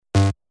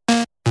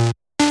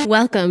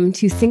Welcome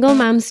to Single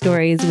Mom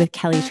Stories with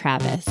Kelly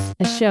Travis,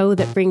 a show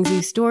that brings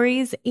you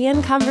stories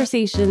and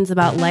conversations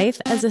about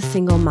life as a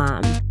single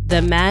mom,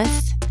 the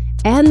mess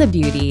and the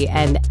beauty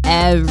and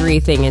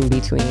everything in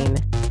between.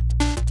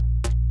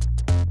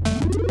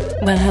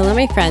 Well, hello,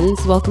 my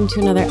friends. Welcome to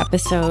another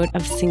episode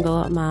of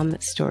Single Mom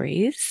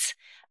Stories.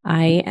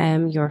 I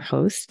am your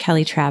host,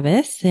 Kelly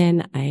Travis,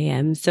 and I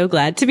am so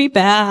glad to be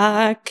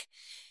back.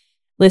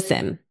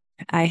 Listen,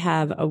 I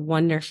have a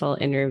wonderful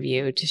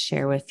interview to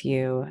share with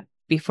you.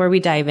 Before we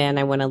dive in,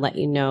 I want to let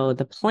you know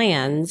the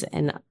plans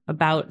and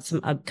about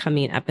some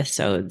upcoming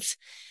episodes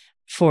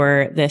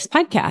for this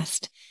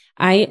podcast.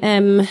 I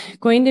am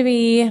going to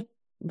be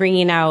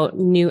bringing out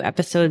new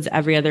episodes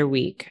every other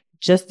week,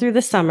 just through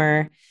the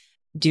summer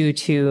due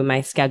to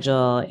my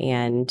schedule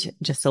and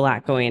just a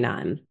lot going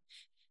on.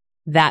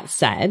 That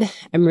said,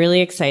 I'm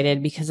really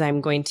excited because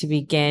I'm going to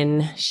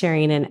begin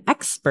sharing an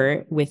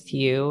expert with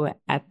you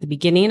at the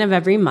beginning of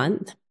every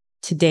month.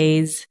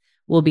 Today's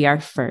will be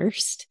our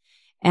first.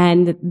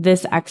 And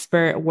this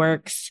expert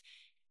works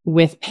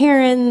with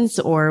parents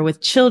or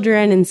with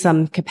children in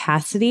some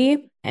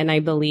capacity. And I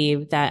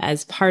believe that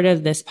as part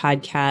of this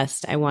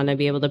podcast, I want to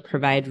be able to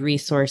provide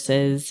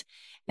resources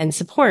and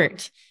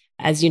support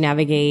as you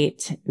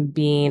navigate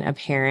being a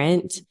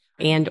parent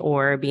and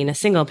or being a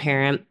single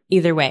parent.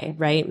 Either way,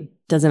 right?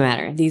 Doesn't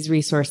matter. These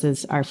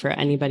resources are for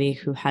anybody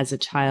who has a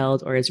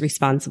child or is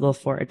responsible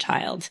for a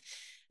child,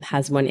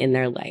 has one in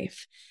their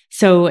life.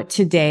 So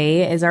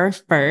today is our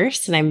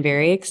first, and I'm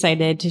very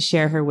excited to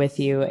share her with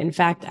you. In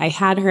fact, I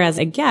had her as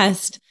a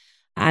guest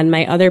on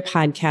my other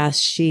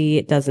podcast,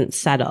 She Doesn't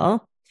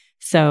Settle.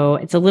 So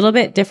it's a little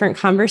bit different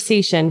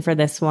conversation for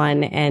this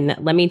one. And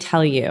let me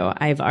tell you,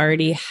 I've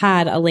already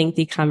had a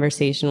lengthy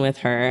conversation with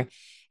her.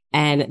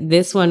 And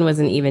this one was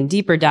an even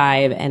deeper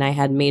dive, and I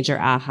had major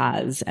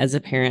ahas as a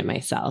parent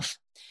myself.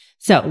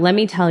 So let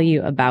me tell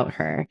you about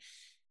her.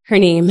 Her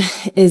name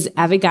is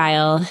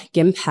Abigail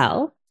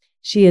Gimpel.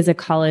 She is a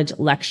college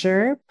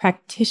lecturer,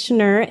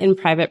 practitioner in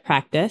private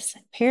practice,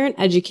 parent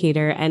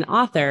educator, and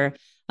author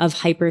of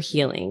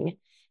Hyperhealing.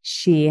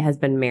 She has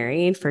been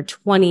married for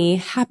 20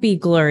 happy,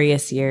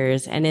 glorious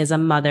years and is a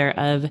mother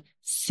of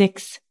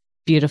 6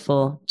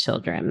 beautiful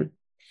children.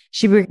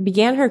 She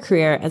began her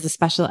career as a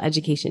special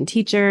education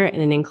teacher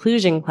in an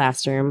inclusion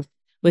classroom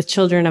with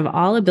children of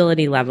all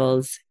ability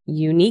levels,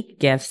 unique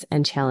gifts,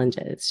 and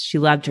challenges. She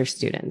loved her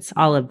students,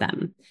 all of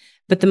them.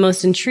 But the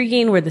most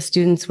intriguing were the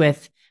students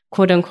with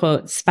quote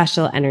unquote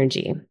special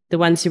energy, the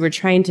ones who were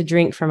trying to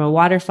drink from a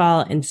waterfall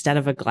instead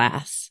of a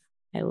glass.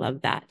 I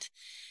love that.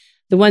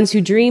 The ones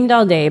who dreamed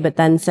all day, but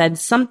then said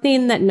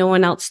something that no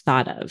one else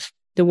thought of.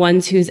 The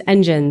ones whose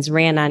engines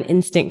ran on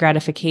instant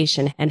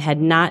gratification and had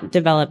not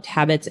developed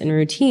habits and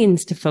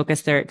routines to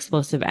focus their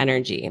explosive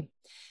energy.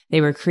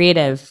 They were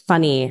creative,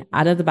 funny,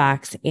 out of the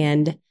box,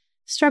 and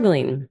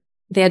struggling.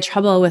 They had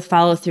trouble with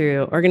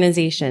follow-through,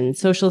 organization,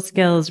 social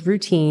skills,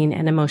 routine,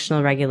 and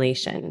emotional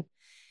regulation.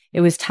 It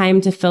was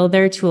time to fill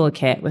their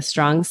toolkit with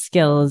strong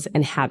skills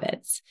and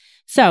habits.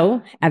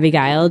 So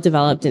Abigail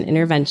developed an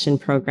intervention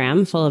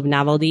program full of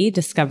novelty,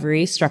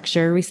 discovery,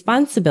 structure,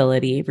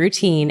 responsibility,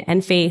 routine,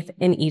 and faith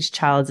in each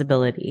child's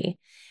ability.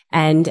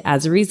 And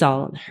as a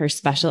result, her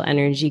special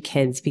energy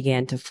kids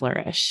began to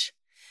flourish.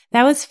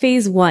 That was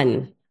phase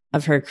 1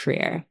 of her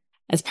career.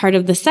 As part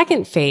of the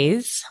second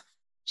phase,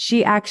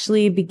 she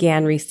actually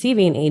began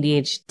receiving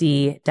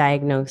ADHD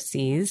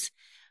diagnoses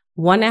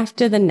one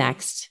after the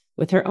next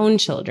with her own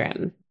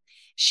children.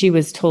 She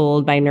was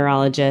told by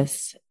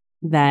neurologists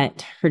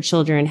that her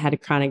children had a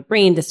chronic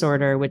brain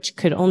disorder, which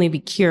could only be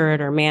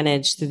cured or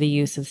managed through the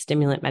use of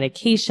stimulant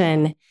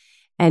medication.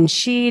 And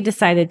she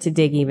decided to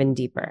dig even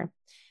deeper.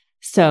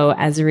 So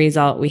as a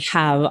result, we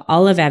have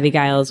all of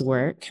Abigail's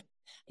work,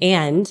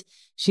 and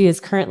she is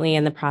currently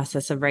in the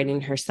process of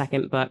writing her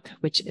second book,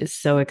 which is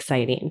so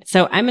exciting.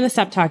 So I'm going to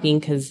stop talking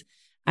because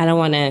I don't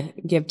want to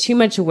give too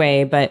much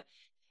away. But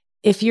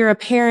if you're a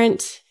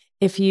parent,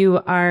 if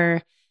you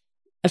are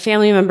a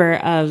family member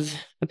of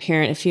a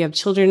parent, if you have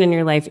children in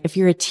your life, if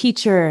you're a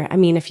teacher,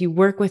 if you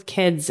work with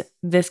kids,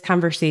 this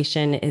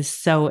conversation is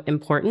so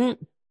important.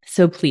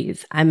 So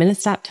please, I'm going to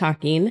stop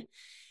talking,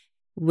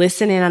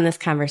 listen in on this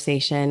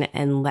conversation,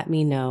 and let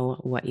me know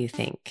what you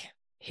think.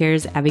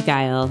 Here's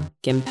Abigail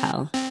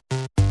Gimpel.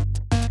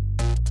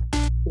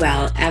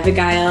 Well,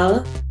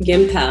 Abigail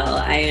Gimpel,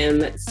 I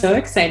am so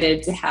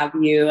excited to have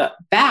you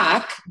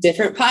back.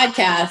 Different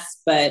podcast,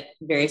 but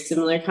very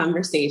similar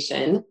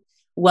conversation.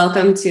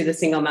 Welcome to the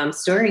Single Mom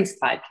Stories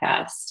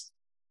podcast.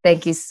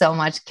 Thank you so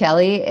much,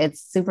 Kelly.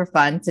 It's super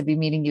fun to be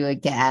meeting you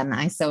again.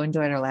 I so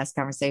enjoyed our last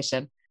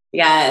conversation.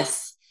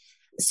 Yes.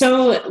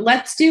 So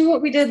let's do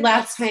what we did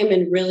last time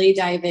and really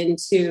dive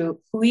into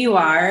who you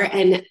are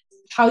and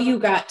how you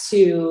got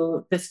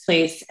to this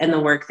place and the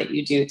work that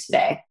you do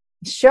today.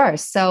 Sure.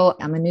 So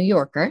I'm a New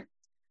Yorker,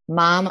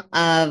 mom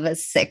of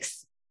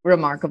 6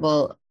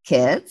 remarkable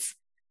kids.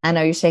 I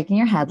know you're shaking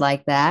your head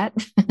like that.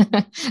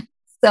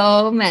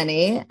 So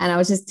many. And I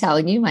was just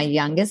telling you, my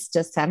youngest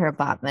just had her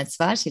bat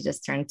mitzvah. She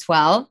just turned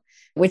 12.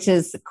 which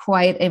is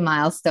quite a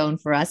milestone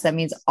for us. That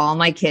means all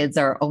my kids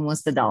are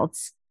almost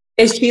adults.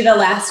 Is she the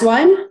last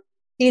one?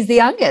 He's the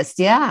youngest.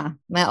 Yeah.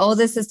 My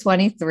oldest is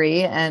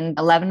 23 and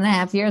 11 and a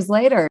half years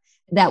later.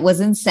 That was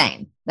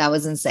insane.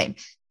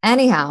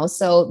 Anyhow,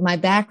 so my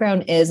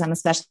background is I'm a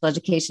special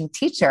education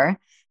teacher.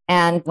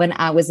 And when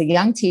I was a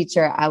young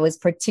teacher, I was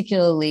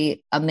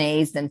particularly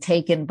amazed and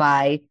taken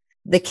by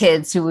the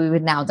kids who we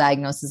would now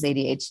diagnose as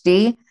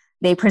ADHD.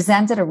 They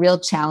presented a real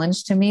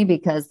challenge to me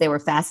because they were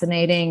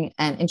fascinating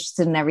and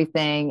interested in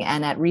everything.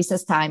 And at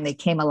recess time, they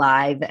came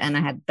alive and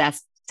I had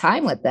best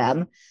time with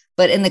them.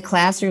 But in the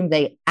classroom,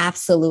 they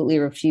absolutely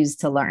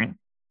refused to learn.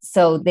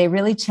 So they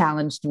really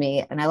challenged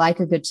me, and I like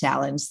a good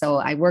challenge. So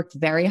I worked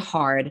very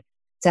hard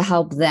to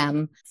help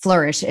them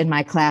flourish in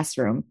my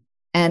classroom.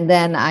 And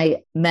then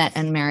I met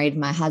and married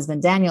my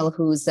husband, Daniel,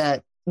 who's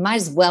might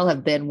as well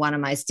have been one of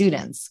my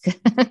students,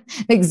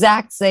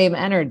 exact same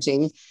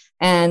energy.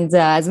 And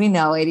as we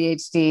know,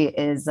 ADHD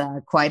is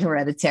quite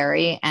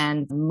hereditary,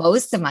 and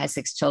most of my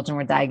 6 children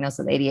were diagnosed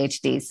with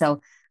ADHD.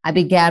 So I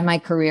began my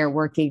career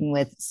working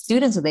with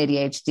students with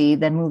ADHD,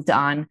 then moved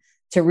on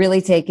to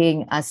really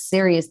taking a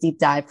serious deep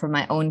dive for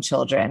my own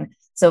children.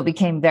 So it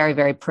became very,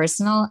 very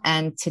personal.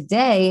 And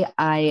today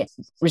I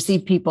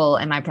receive people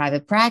in my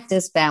private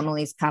practice,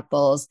 families,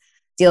 couples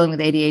dealing with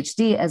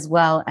ADHD, as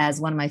well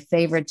as one of my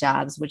favorite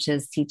jobs, which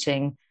is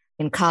teaching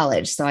in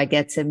college. So I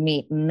get to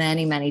meet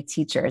many, many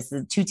teachers,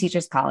 the 2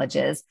 teachers'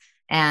 colleges,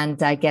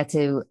 and I get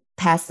to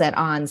pass that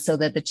on so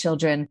that the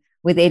children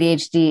with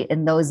ADHD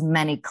in those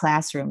many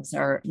classrooms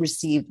are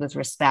received with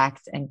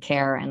respect and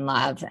care and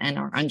love and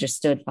are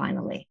understood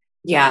finally.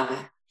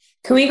 Yeah.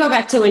 Can we go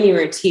back to when you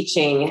were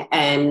teaching?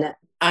 And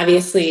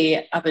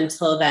obviously up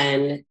until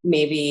then,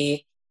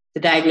 maybe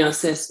the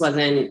diagnosis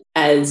wasn't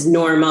as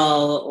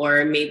normal,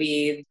 or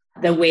maybe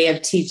the way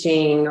of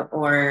teaching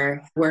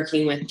or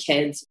working with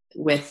kids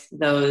with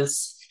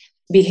those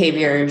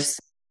behaviors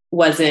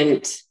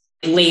wasn't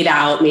laid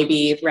out,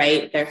 maybe,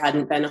 right? There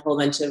hadn't been a whole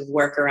bunch of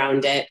work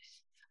around it.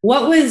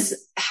 What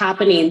was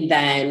happening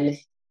then,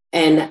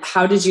 and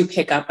how did you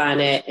pick up on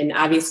it? And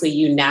obviously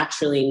you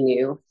naturally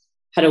knew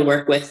how to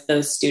work with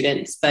those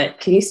students,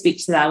 but can you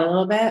speak to that a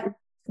little bit?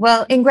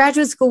 Well, in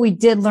graduate school, we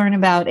did learn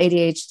about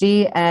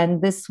ADHD,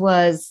 and this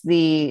was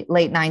the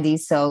late 90s.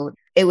 So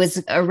it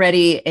was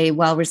already a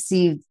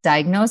well-received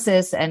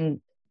diagnosis, and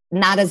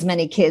not as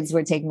many kids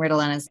were taking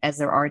Ritalin as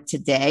there are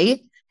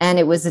today. And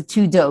it was a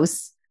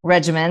 2-dose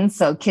regimen.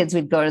 So kids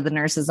would go to the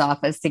nurse's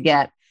office to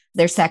get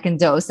their second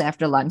dose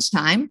after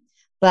lunchtime.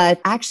 But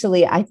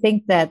actually, I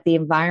think that the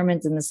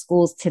environment in the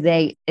schools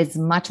today is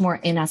much more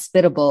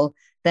inhospitable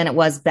than it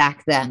was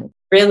back then.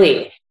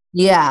 Really?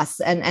 Yes.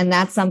 And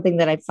that's something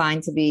that I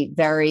find to be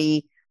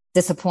very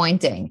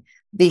disappointing,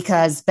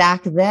 because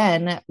back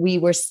then we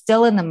were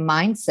still in the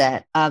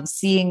mindset of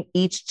seeing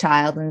each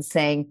child and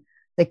saying,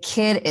 the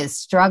kid is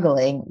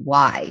struggling.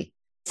 Why?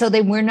 So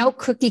there were no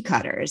cookie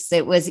cutters.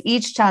 It was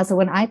each child. So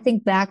when I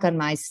think back on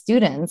my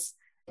students,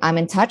 I'm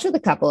in touch with a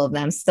couple of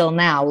them still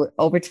now,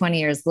 over 20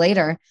 years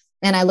later.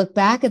 And I look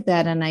back at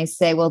that and I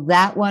say, well,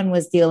 that one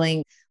was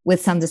dealing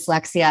with some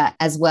dyslexia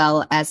as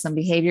well as some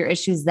behavior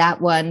issues.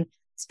 That one,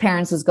 his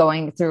parents was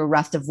going through a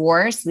rough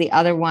divorce. The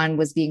other one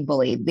was being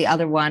bullied. The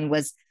other one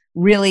was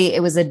really,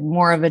 it was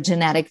more of a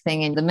genetic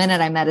thing. And the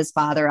minute I met his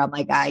father, I'm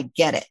like, I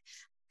get it.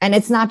 And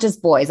it's not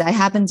just boys. I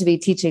happen to be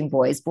teaching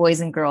boys.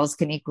 Boys and girls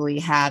can equally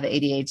have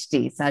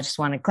ADHD. So I just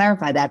want to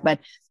clarify that. But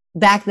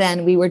back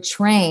then we were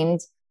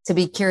trained to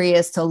be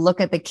curious, to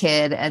look at the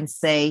kid and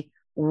say,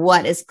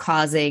 what is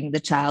causing the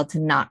child to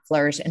not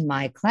flourish in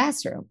my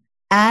classroom?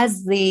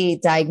 As the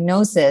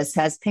diagnosis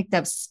has picked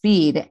up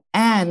speed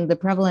and the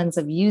prevalence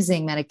of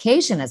using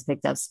medication has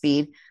picked up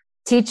speed,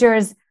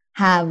 teachers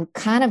have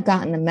kind of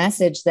gotten the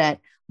message that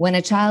when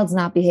a child's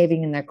not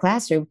behaving in their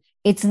classroom,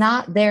 it's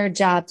not their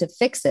job to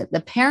fix it.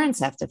 The parents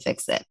have to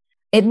fix it.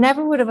 It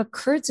never would have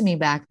occurred to me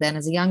back then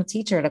as a young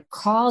teacher to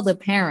call the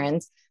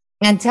parent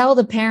and tell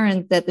the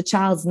parent that the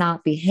child's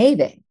not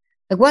behaving.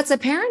 Like, what's a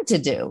parent to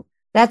do?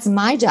 That's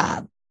my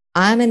job.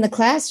 I'm in the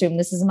classroom.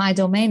 This is my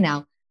domain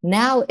now.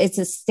 Now it's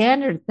a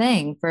standard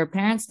thing for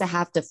parents to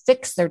have to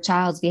fix their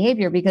child's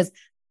behavior because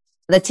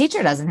the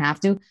teacher doesn't have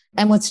to.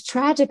 And what's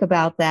tragic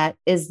about that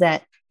is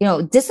that,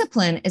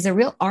 discipline is a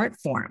real art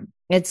form.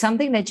 It's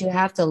something that you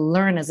have to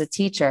learn as a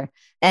teacher.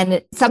 And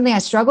it's something I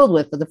struggled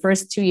with for the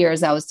first 2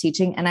 years I was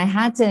teaching. And I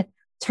had to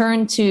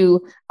turn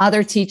to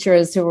other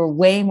teachers who were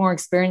way more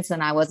experienced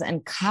than I was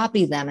and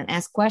copy them and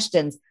ask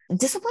questions.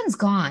 Discipline is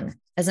gone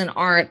as an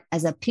art,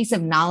 as a piece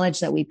of knowledge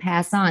that we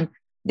pass on,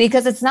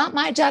 because it's not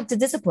my job to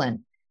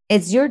discipline.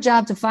 It's your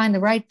job to find the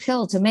right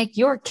pill to make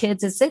your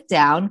kids to sit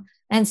down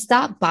and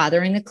stop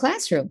bothering the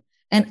classroom.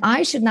 And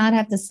I should not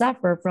have to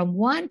suffer from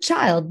one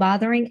child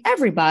bothering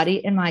everybody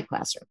in my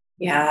classroom.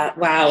 Yeah.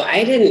 Wow.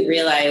 I didn't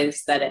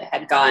realize that it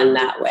had gone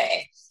that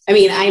way. I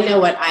mean, I know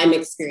what I'm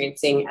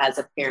experiencing as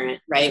a parent,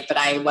 right? But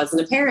I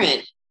wasn't a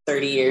parent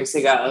 30 years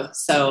ago.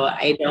 So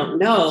I don't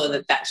know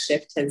that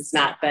shift has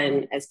not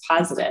been as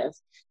positive,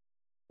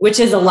 which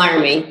is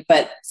alarming,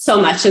 but so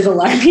much is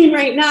alarming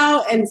right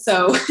now. And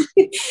so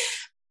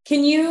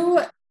Can you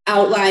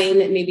outline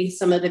maybe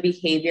some of the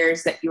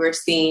behaviors that you were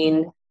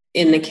seeing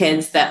in the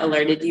kids that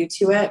alerted you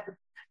to it?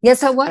 Yeah.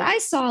 So what I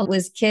saw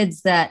was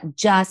kids that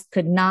just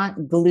could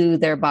not glue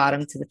their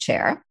bottom to the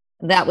chair.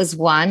 That was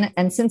one.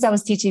 And since I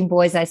was teaching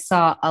boys, I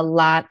saw a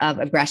lot of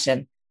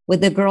aggression. With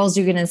the girls,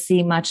 you're going to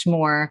see much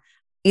more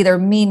either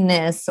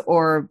meanness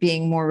or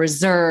being more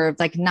reserved,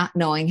 like not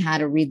knowing how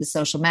to read the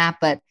social map.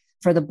 But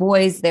for the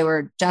boys, they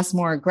were just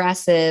more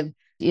aggressive.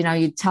 You know,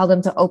 you tell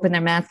them to open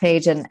their math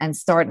page and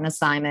start an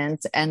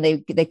assignment, and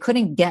they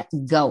couldn't get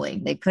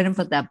going. They couldn't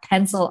put that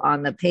pencil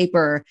on the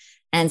paper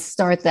and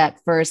start that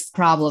first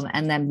problem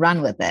and then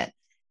run with it.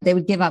 They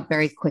would give up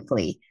very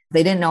quickly.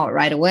 They didn't know it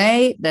right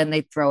away, then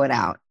they'd throw it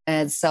out.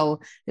 And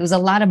so there was a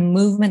lot of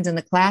movement in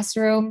the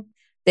classroom.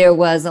 There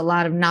was a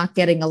lot of not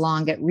getting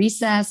along at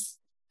recess.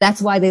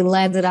 That's why they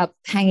landed up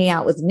hanging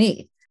out with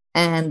me.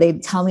 And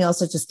they'd tell me all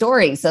sorts of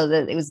stories. So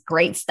that it was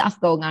great stuff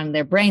going on in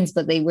their brains,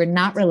 but they were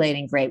not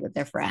relating great with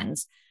their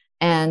friends.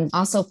 And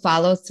also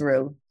follow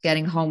through,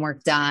 getting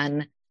homework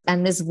done.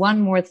 And there's one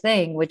more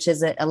thing, which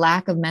is a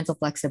lack of mental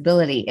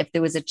flexibility. If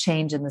there was a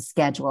change in the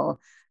schedule,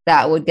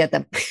 that would get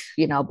them,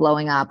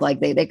 blowing up. Like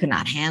they could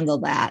not handle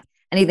that,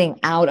 anything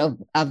out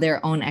of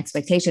their own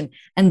expectation.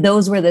 And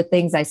those were the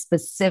things I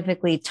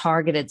specifically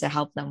targeted to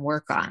help them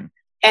work on.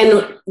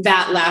 And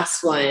that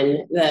last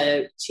one,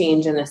 the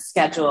change in the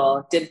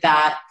schedule, did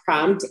that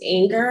prompt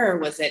anger, or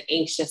was it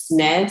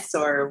anxiousness,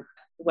 or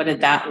what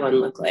did that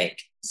one look like?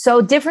 So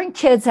different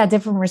kids had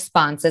different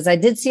responses. I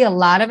did see a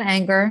lot of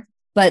anger,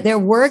 but there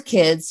were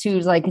kids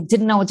who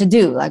didn't know what to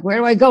do. Like, where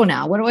do I go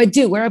now? What do I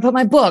do? Where do I put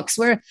my books?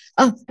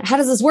 How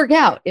does this work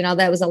out?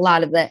 That was a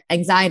lot of the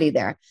anxiety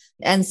there.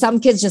 And some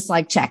kids just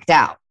checked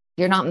out.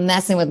 You're not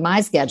messing with my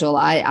schedule.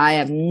 I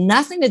have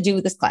nothing to do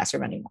with this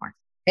classroom anymore.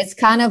 It's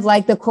kind of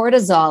like the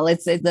cortisol.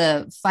 It's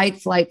the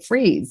fight, flight,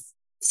 freeze.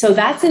 So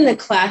that's in the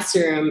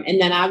classroom. And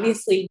then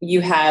obviously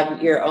you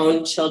have your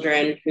own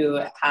children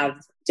who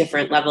have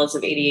different levels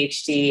of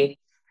ADHD.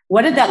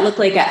 What did that look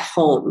like at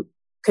home?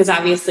 Because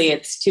obviously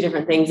it's two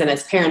different things. And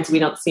as parents, we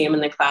don't see them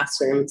in the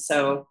classroom.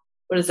 So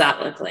what does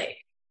that look like?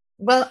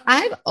 Well,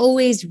 I've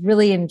always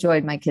really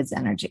enjoyed my kids'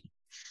 energy.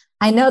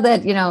 I know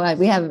that,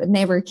 we have a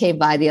neighbor who came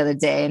by the other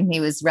day and he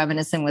was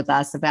reminiscing with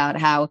us about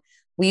how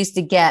we used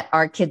to get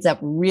our kids up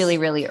really,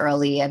 really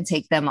early and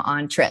take them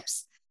on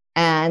trips.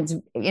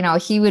 And,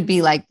 he would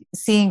be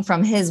seeing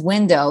from his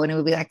window and it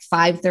would be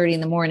 5:30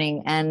 in the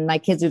morning. And my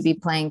kids would be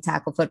playing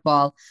tackle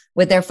football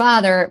with their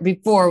father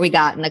before we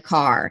got in the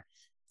car.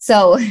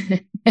 So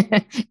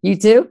you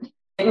too?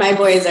 My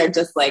boys are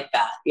just like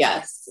that.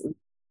 Yes.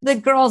 The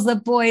girls, the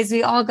boys,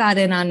 we all got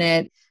in on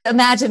it.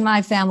 Imagine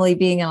my family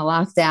being in a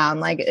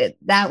lockdown.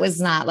 That was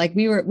not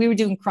we were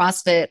doing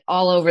CrossFit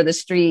all over the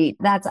street.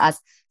 That's us.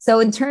 So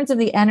in terms of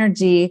the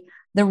energy,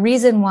 the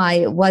reason why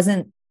it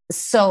wasn't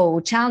so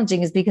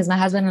challenging is because my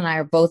husband and I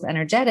are both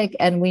energetic,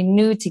 and we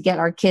knew to get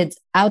our kids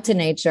out to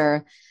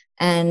nature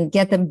and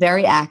get them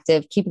very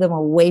active, keep them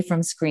away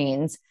from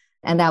screens.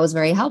 And that was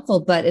very helpful.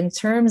 But in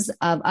terms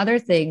of other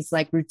things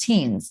like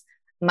routines,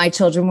 my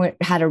children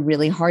had a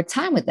really hard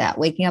time with that.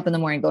 Waking up in the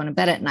morning, going to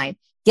bed at night,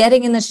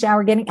 getting in the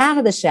shower, getting out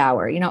of the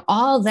shower,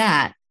 all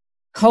that.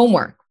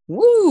 Homework.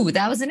 Woo,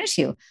 that was an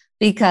issue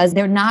because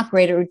they're not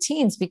great at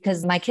routines,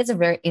 because my kids are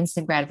very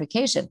instant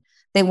gratification.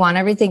 They want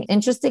everything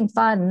interesting,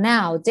 fun,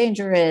 now,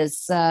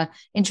 dangerous,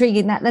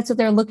 intriguing. That's what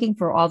they're looking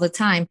for all the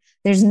time.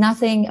 There's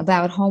nothing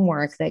about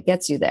homework that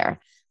gets you there.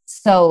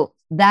 So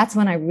that's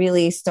when I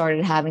really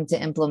started having to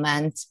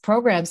implement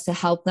programs to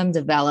help them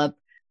develop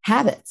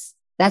habits.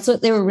 That's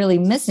what they were really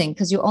missing,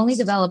 because you only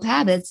develop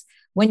habits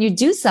when you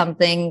do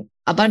something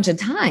a bunch of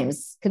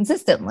times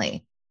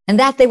consistently, and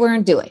that they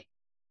weren't doing.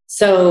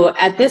 So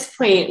at this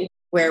point,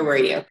 where were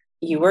you?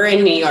 You were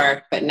in New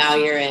York, but now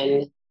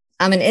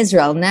I'm in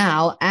Israel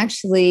now.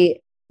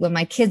 Actually, when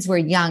my kids were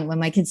young, when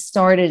my kids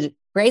started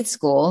grade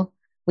school,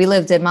 we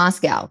lived in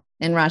Moscow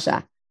in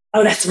Russia.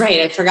 Oh, that's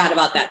right. I forgot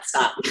about that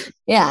stop.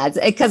 Yeah,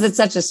 because it's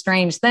such a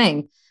strange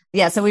thing.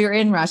 Yeah, so we were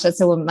in Russia.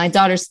 So when my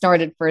daughter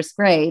started first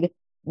grade,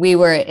 we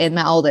were in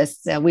my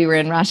oldest, we were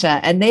in Russia,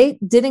 and they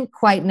didn't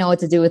quite know what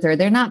to do with her.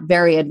 They're not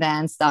very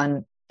advanced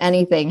on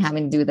anything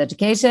having to do with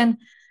education.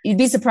 You'd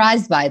be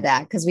surprised by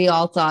that, because we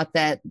all thought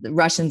that the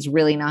Russians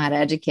really know how to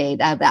educate.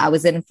 I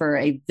was in for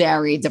a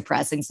very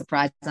depressing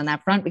surprise on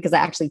that front, because I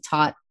actually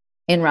taught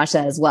in Russia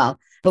as well.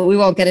 But we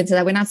won't get into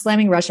that. We're not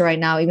slamming Russia right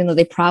now, even though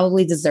they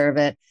probably deserve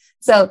it.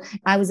 So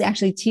I was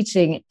actually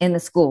teaching in the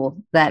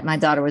school that my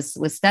daughter was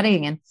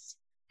studying in.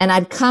 And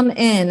I'd come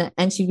in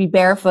and she'd be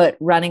barefoot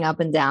running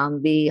up and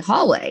down the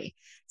hallway.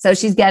 So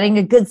she's getting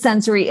a good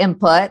sensory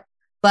input,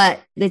 but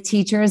the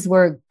teachers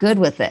were good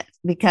with it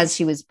because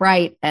she was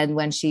bright. And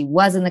when she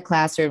was in the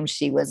classroom,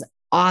 she was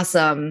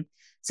awesome.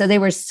 So they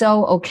were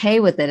so okay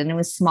with it. And it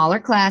was smaller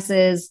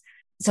classes.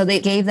 So they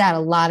gave that a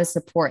lot of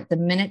support. The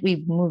minute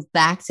we moved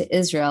back to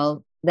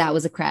Israel, that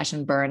was a crash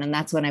and burn. And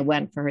that's when I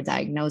went for her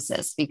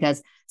diagnosis,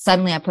 because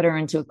suddenly I put her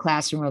into a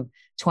classroom of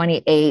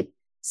 28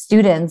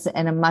 students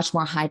in a much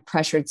more high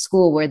pressured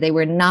school where they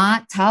were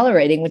not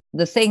tolerating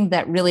the thing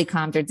that really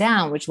calmed her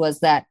down, which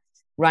was that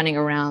running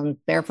around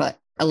barefoot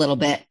a little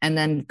bit and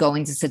then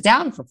going to sit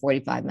down for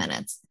 45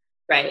 minutes.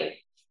 Right.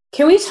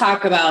 Can we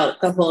talk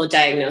about the whole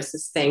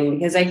diagnosis thing?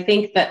 Because I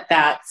think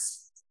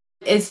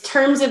in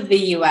terms of the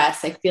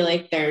US, I feel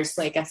like there's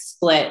like a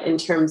split in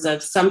terms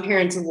of some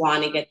parents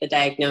want to get the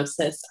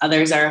diagnosis.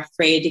 Others are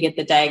afraid to get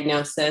the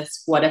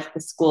diagnosis. What if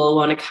the school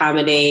won't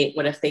accommodate?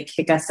 What if they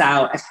kick us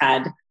out? I've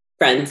had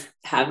friends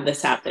have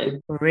this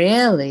happen.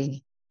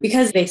 Really?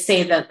 Because they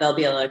say that they'll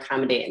be able to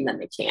accommodate and then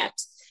they can't.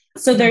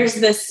 So there's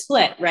this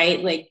split,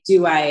 right? Like,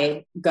 do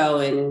I go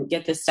and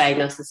get this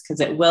diagnosis because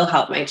it will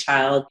help my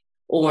child,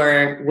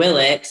 or will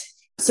it?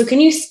 So can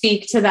you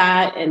speak to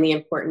that and the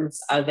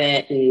importance of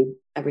it and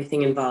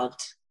everything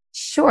involved?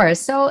 Sure.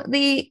 So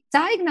the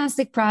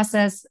diagnostic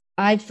process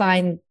I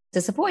find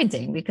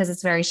disappointing because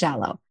it's very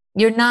shallow.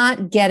 You're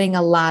not getting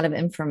a lot of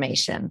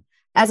information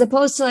as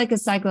opposed to like a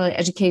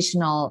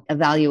psychoeducational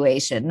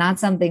evaluation, not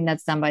something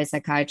that's done by a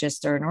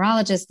psychiatrist or a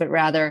neurologist, but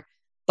rather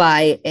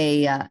by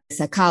a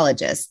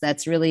psychologist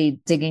that's really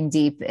digging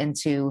deep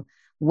into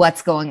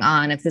what's going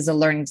on. If there's a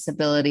learning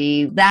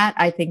disability, that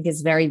I think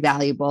is very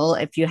valuable.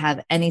 If you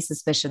have any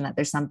suspicion that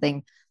there's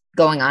something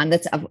going on,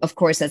 that's of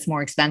course, that's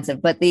more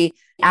expensive. But the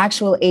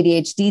actual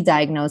ADHD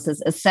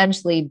diagnosis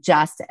essentially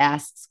just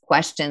asks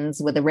questions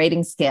with a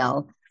rating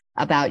scale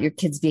about your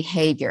kid's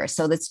behavior.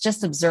 So that's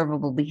just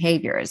observable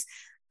behaviors.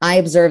 I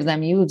observe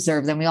them, you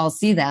observe them, we all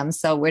see them.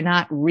 So we're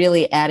not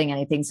really adding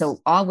anything. So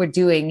all we're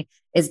doing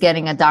is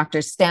getting a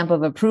doctor's stamp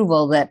of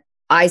approval that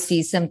I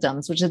see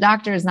symptoms, which the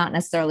doctor is not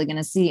necessarily going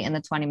to see in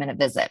the 20-minute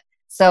visit.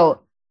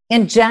 So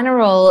in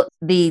general,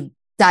 the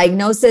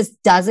diagnosis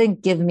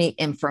doesn't give me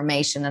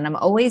information. And I'm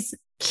always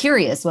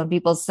curious when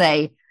people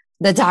say,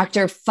 the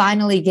doctor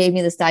finally gave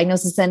me this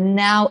diagnosis and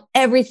now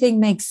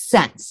everything makes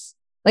sense.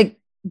 Like,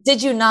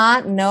 did you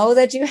not know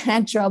that you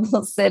had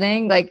trouble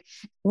sitting? Like,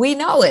 we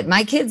know it.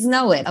 My kids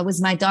know it. It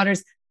was my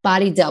daughter's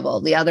body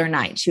double the other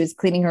night. She was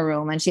cleaning her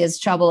room and she has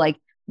trouble like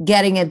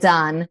getting it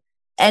done.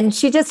 And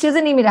she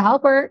doesn't need me to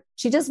help her.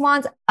 She just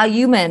wants a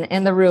human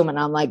in the room. And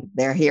I'm like,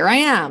 here I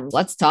am.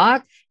 Let's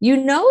talk. You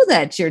know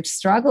that you're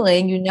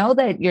struggling. You know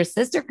that your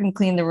sister can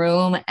clean the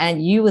room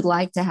and you would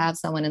like to have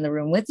someone in the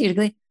room with you to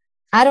clean.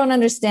 I don't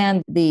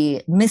understand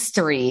the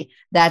mystery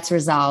that's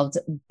resolved.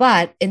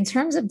 But in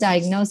terms of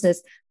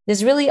diagnosis,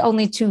 there's really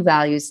only two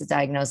values to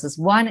diagnosis.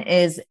 One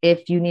is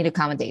if you need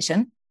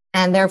accommodation,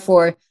 and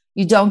therefore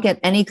you don't get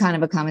any kind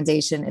of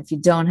accommodation if you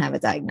don't have a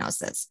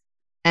diagnosis.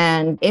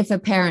 And if a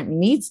parent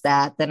needs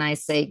that, then I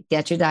say,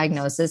 get your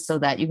diagnosis so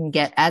that you can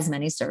get as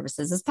many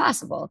services as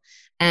possible.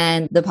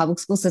 And the public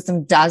school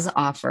system does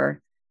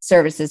offer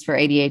services for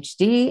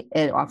ADHD.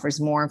 It offers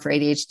more for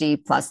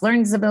ADHD plus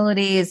learning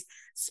disabilities,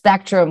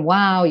 spectrum.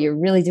 Wow, you're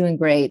really doing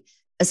great.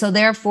 So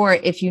therefore,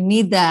 if you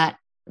need that,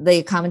 the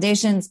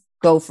accommodations,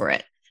 go for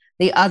it.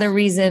 The other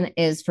reason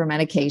is for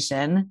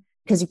medication,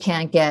 because you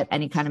can't get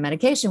any kind of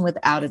medication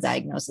without a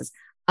diagnosis.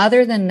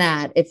 Other than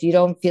that, if you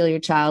don't feel your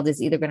child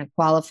is either going to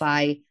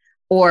qualify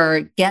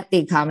or get the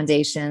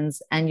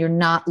accommodations and you're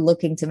not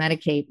looking to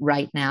medicate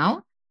right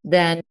now,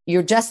 then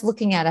you're just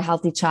looking at a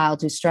healthy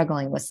child who's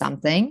struggling with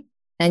something.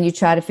 And you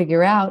try to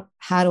figure out,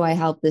 how do I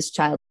help this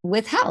child?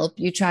 With help,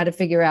 you try to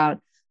figure out,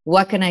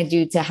 what can I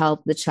do to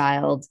help the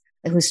child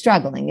who's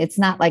struggling? It's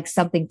not like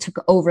something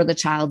took over the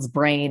child's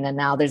brain and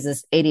now there's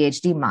this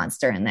ADHD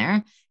monster in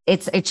there.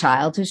 It's a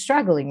child who's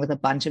struggling with a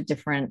bunch of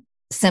different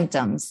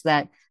symptoms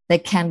that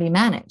can be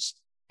managed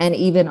and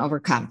even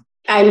overcome.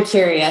 I'm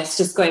curious,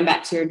 just going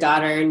back to your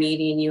daughter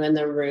needing you in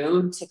the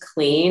room to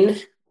clean.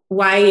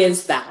 Why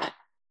is that?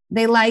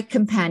 They like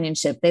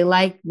companionship. They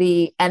like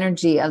the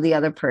energy of the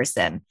other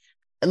person.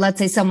 Let's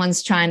say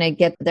someone's trying to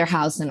get their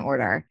house in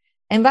order.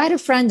 Invite a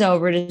friend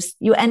over.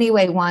 You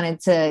anyway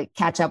wanted to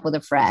catch up with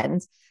a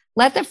friend.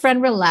 Let the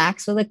friend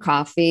relax with a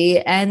coffee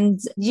and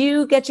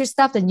you get your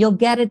stuff done. You'll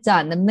get it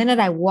done. The minute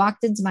I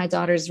walked into my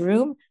daughter's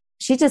room,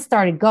 she just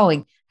started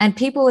going. And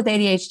people with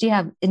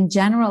ADHD in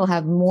general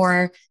have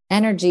more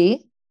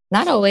energy,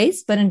 not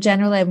always, but in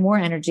general, they have more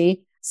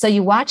energy. So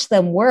you watch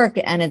them work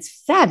and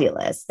it's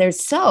fabulous. They're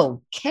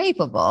so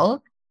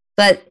capable.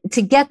 But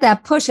to get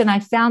that push, and I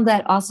found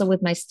that also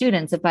with my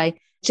students, if I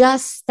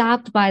just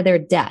stopped by their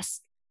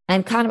desk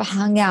and kind of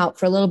hung out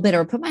for a little bit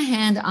or put my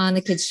hand on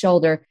the kid's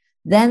shoulder,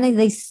 then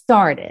they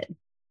started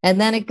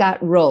and then it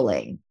got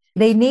rolling.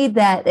 They need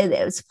that.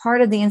 It's part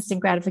of the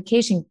instant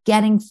gratification.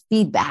 Getting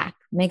feedback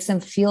makes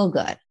them feel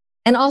good.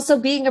 And also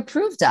being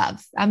approved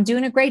of. I'm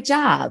doing a great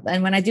job.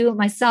 And when I do it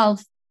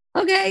myself,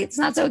 okay, it's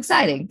not so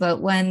exciting.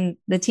 But when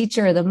the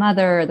teacher or the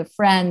mother or the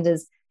friend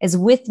is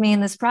with me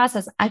in this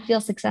process, I feel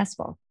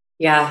successful.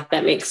 Yeah,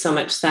 that makes so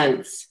much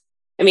sense.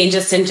 I mean,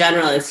 just in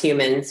general, as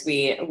humans,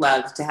 we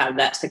love to have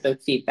that type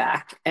of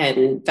feedback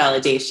and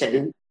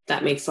validation.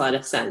 That makes a lot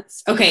of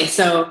sense. Okay,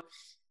 so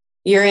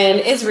you're in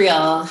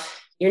Israel.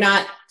 You're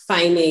not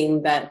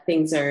finding that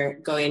things are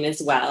going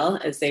as well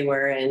as they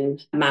were in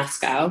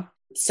Moscow.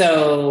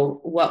 So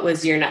what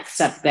was your next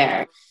step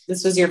there?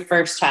 This was your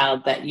first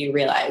child that you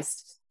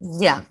realized.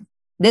 Yeah.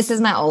 This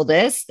is my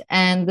oldest.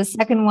 And the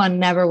second one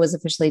never was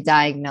officially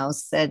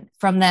diagnosed. And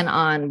from then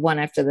on, one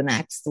after the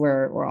next,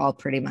 we're all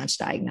pretty much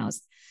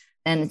diagnosed.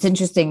 And it's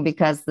interesting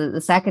because the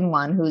second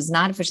one, who's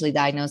not officially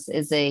diagnosed,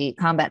 is a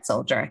combat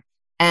soldier.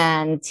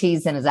 And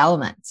he's in his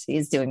element.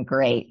 He's doing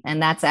great.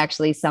 And that's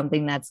actually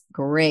something that's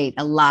great.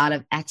 A lot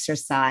of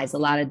exercise, a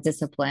lot of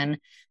discipline.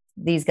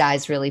 These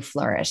guys really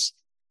flourish.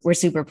 We're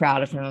super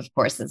proud of him, of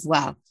course, as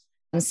well.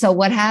 And so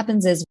what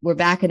happens is we're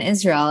back in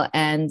Israel,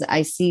 and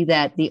I see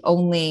that the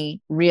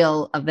only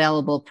real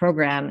available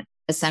program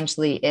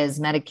essentially is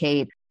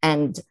Medicaid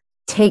and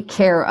take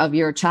care of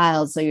your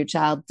child so your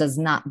child does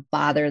not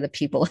bother the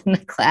people in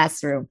the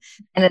classroom.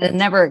 And it had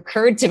never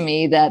occurred to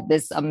me that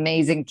this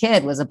amazing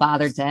kid was a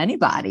bother to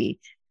anybody.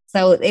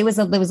 So there was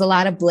a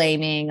lot of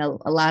blaming, a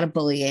lot of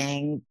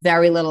bullying,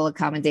 very little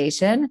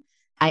accommodation.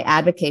 I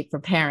advocate for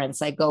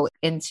parents. I go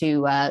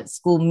into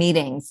school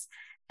meetings.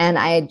 And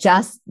I had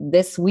just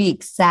this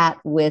week sat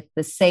with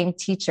the same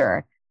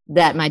teacher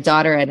that my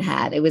daughter had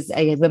had.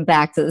 I went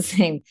back to the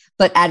same,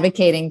 but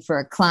advocating for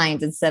a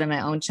client instead of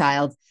my own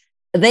child.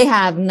 They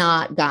have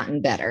not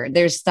gotten better.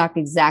 They're stuck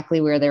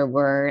exactly where they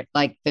were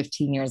like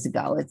 15 years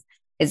ago.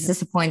 It's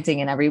disappointing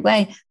in every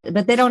way,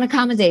 but they don't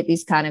accommodate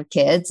these kind of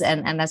kids.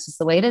 And that's just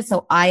the way it is.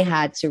 So I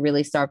had to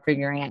really start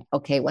figuring out,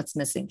 okay, what's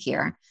missing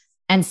here?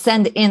 And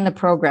send in the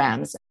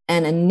programs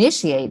and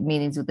initiate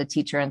meetings with the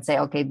teacher and say,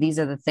 okay, these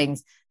are the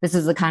things. This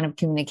is the kind of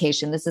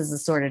communication. This is the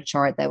sort of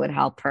chart that would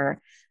help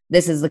her.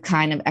 This is the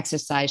kind of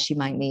exercise she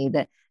might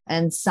need.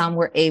 And some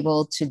were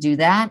able to do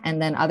that. And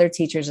then other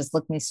teachers just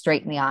looked me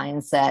straight in the eye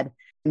and said,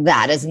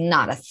 that is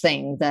not a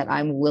thing that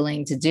I'm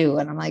willing to do.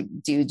 And I'm like,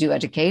 do you do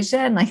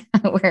education? Like,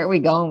 where are we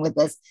going with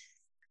this?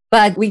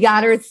 But we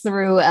got her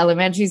through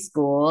elementary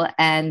school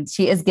and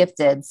she is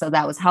gifted. So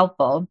that was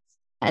helpful.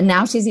 And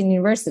now she's in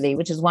university,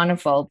 which is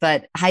wonderful.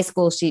 But high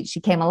school, she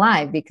came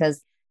alive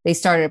because they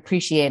started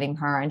appreciating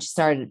her and she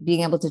started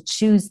being able to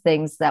choose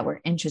things that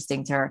were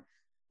interesting to her,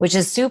 which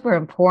is super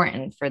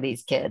important for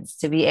these kids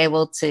to be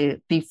able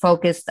to be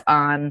focused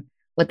on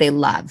what they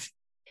love.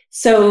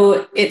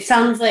 So it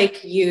sounds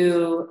like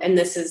you, and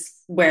this is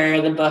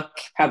where the book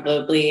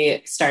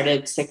probably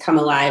started to come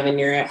alive in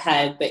your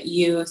head, but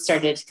you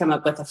started to come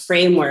up with a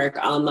framework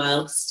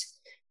almost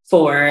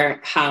for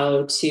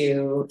how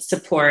to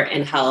support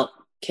and help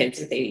kids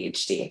with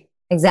ADHD.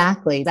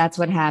 Exactly. That's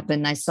what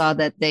happened. I saw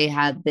that they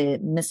had the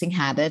missing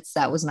habits.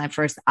 That was my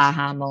first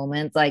aha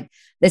moment. Like,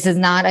 this is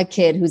not a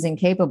kid who's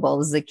incapable.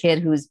 This is a kid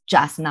who's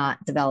just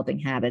not developing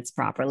habits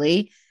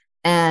properly.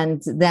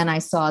 And then I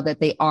saw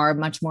that they are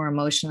much more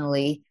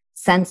emotionally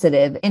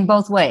sensitive in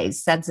both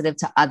ways, sensitive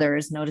to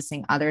others,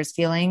 noticing others'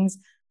 feelings,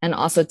 and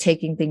also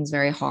taking things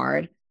very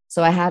hard.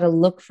 So I had to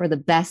look for the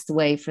best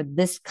way for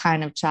this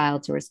kind of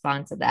child to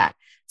respond to that.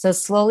 So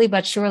slowly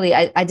but surely,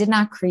 I did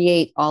not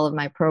create all of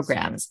my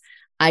programs.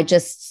 I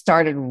just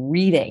started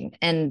reading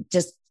and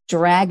just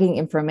dragging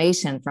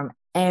information from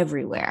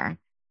everywhere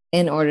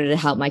in order to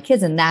help my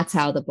kids. And that's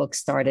how the book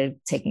started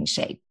taking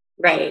shape.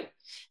 Right.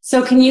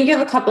 So can you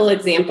give a couple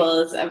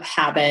examples of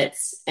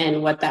habits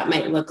and what that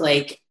might look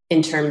like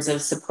in terms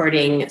of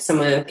supporting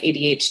someone with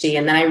ADHD?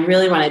 And then I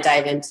really want to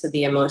dive into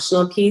the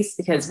emotional piece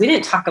because we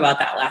didn't talk about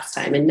that last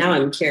time. And now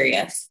I'm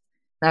curious.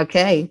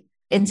 Okay.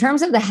 In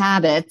terms of the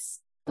habits,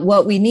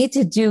 what we need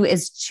to do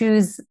is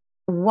choose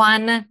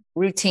one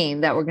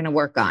routine that we're going to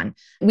work on.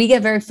 We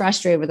get very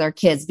frustrated with our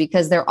kids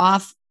because they're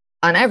off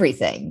on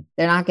everything.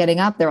 They're not getting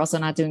up. They're also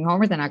not doing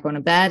homework. They're not going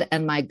to bed.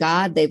 And my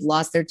God, they've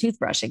lost their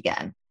toothbrush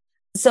again.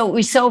 So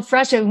we're so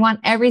frustrated. We want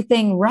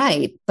everything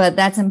right, but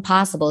that's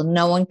impossible.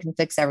 No one can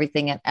fix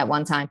everything at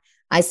one time.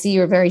 I see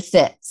you're very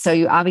fit. So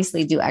you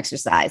obviously do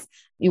exercise.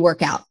 You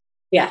work out.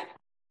 Yeah.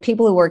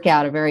 People who work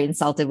out are very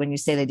insulted when you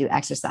say they do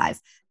exercise.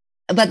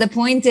 But the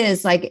point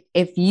is, like,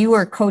 if you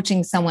were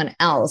coaching someone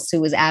else who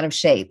was out of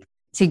shape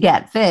to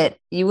get fit,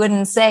 you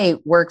wouldn't say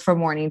work from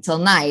morning till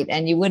night.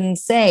 And you wouldn't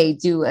say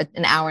do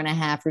an hour and a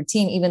half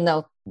routine, even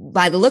though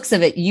by the looks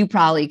of it, you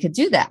probably could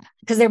do that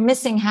because they're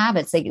missing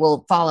habits. They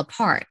will fall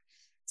apart.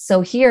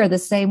 So here, the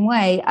same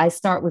way, I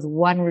start with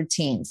one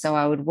routine. So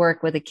I would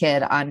work with a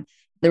kid on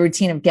the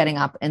routine of getting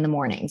up in the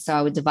morning. So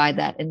I would divide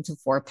that into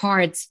 4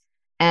 parts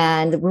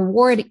and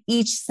reward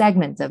each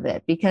segment of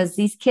it because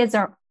these kids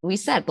are, we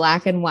said,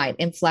 black and white,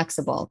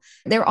 inflexible.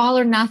 They're all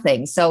or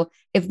nothing. So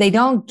if they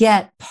don't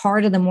get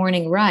part of the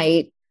morning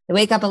right, they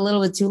wake up a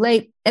little bit too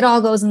late, it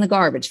all goes in the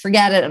garbage.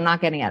 Forget it. I'm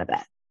not getting out of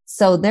bed.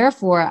 So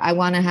therefore, I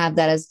want to have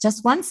that as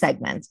just one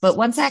segment. But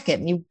 1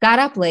 second, you got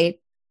up late,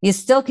 you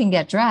still can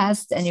get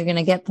dressed and you're going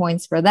to get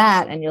points for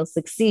that and you'll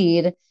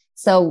succeed.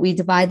 So we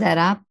divide that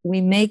up. We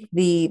make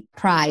the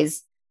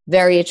prize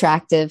very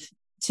attractive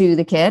to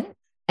the kid.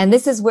 And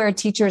this is where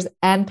teachers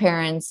and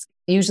parents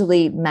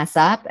usually mess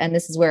up. And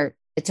this is where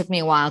it took me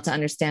a while to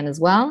understand as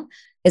well,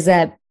 is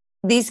that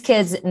these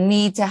kids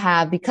need to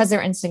have, because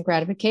they're instant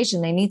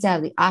gratification, they need to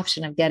have the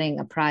option of getting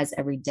a prize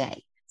every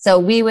day. So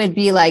we would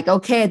be like,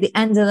 okay, at the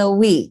end of the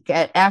week,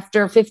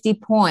 after 50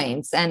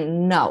 points,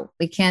 and no,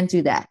 we can't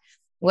do that.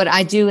 What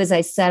I do is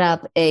I set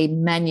up a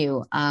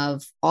menu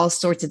of all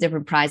sorts of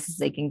different prizes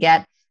they can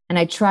get. and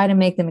I try to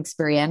make them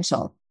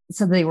experiential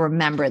so they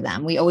remember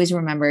them. We always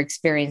remember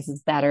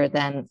experiences better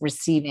than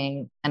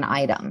receiving an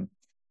item.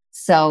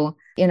 So,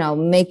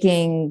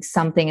 making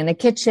something in the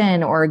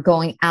kitchen or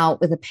going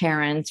out with a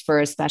parent for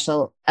a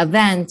special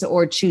event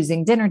or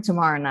choosing dinner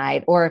tomorrow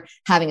night or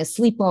having a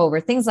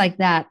sleepover, things like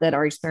that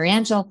are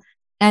experiential.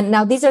 And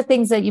now these are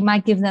things that you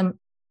might give them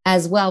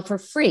as well for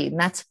free, and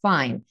that's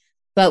fine.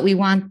 But we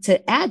want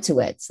to add to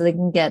it so they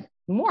can get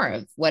more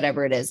of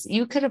whatever it is.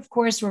 You could, of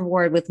course,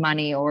 reward with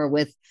money or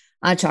with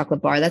a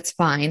chocolate bar. That's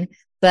fine.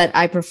 But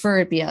I prefer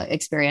it be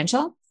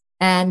experiential.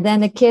 And then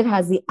the kid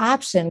has the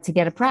option to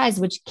get a prize,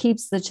 which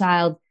keeps the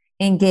child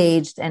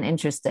engaged and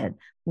interested.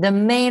 The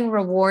main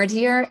reward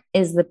here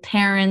is the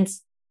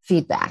parent's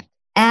feedback.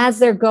 As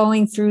they're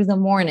going through the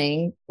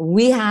morning,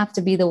 we have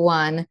to be the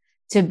one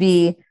to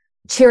be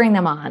cheering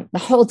them on the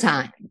whole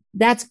time.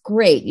 That's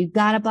great. You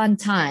got up on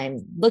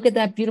time. Look at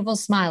that beautiful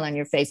smile on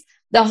your face.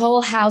 The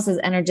whole house is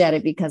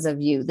energetic because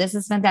of you. This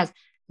is fantastic.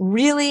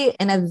 Really,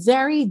 in a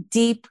very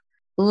deep,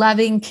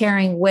 loving,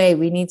 caring way,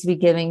 we need to be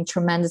giving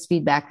tremendous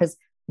feedback because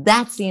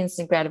that's the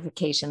instant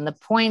gratification. The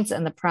points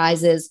and the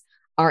prizes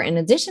are in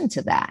addition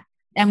to that.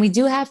 And we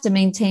do have to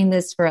maintain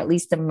this for at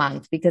least a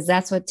month because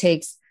that's what it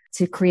takes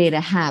to create a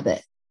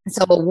habit.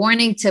 So a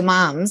warning to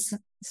moms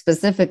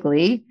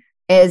specifically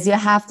is you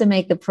have to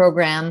make the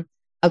program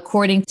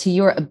according to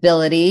your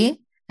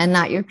ability and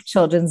not your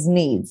children's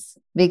needs.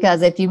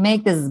 Because if you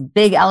make this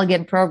big,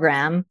 elegant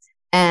program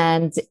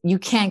and you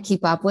can't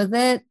keep up with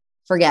it,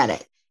 forget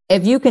it.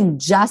 If you can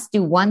just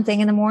do one thing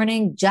in the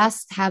morning,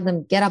 just have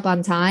them get up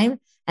on time,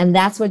 and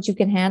that's what you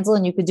can handle.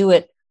 And you could do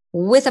it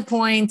with a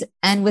point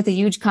and with a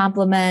huge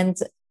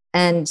compliment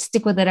and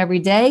stick with it every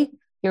day.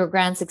 You're a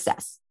grand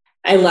success.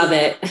 I love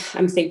it.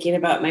 I'm thinking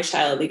about my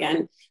child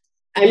again.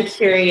 I'm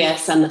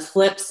curious on the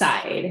flip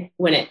side,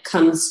 when it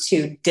comes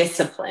to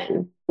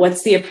discipline,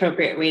 what's the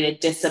appropriate way to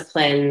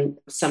discipline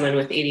someone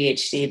with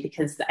ADHD?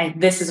 Because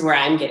this is where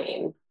I'm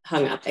getting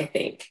hung up, I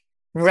think.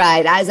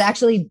 Right. I was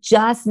actually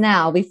just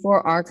now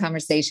before our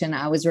conversation,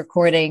 I was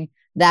recording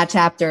that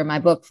chapter in my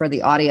book for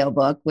the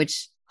audiobook,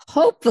 which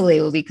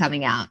hopefully will be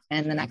coming out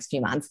in the next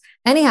few months.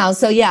 Anyhow,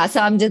 so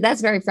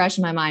that's very fresh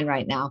in my mind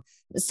right now.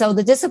 So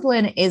the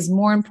discipline is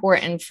more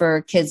important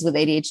for kids with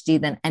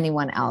ADHD than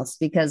anyone else,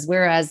 because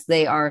whereas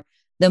they are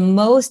the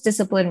most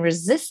discipline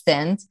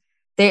resistant,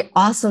 they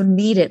also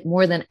need it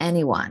more than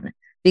anyone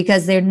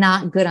because they're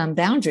not good on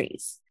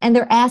boundaries and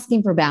they're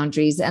asking for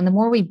boundaries. And the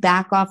more we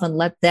back off and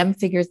let them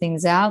figure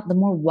things out, the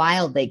more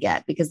wild they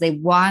get because they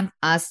want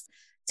us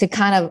to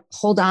kind of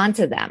hold on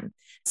to them.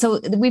 So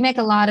we make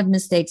a lot of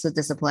mistakes with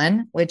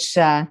discipline, which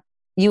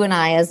you and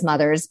I as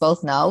mothers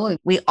both know.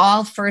 We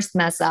all first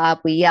mess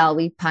up. We yell,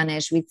 we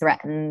punish, we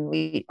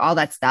threaten, all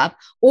that stuff,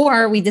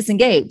 or we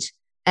disengage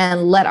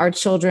and let our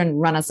children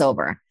run us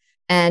over.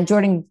 And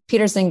Jordan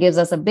Peterson gives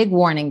us a big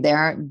warning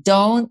there.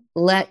 Don't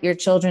let your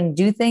children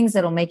do things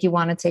that'll make you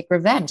want to take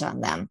revenge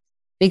on them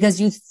because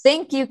you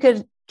think you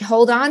could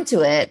hold on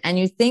to it and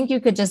you think you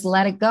could just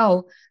let it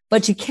go,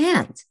 but you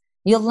can't.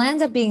 You'll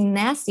end up being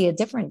nasty a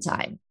different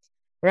time.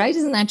 Right?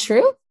 Isn't that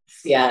true?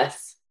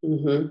 Yes.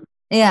 Mm-hmm.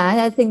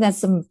 Yeah, I think that's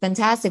some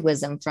fantastic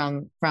wisdom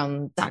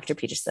from Dr.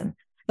 Peterson.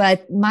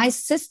 But my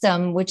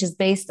system, which is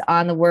based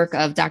on the work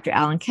of Dr.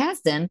 Alan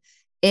Kasdan,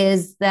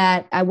 is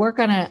that I work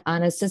on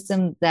a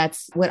system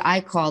that's what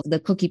I call the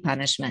cookie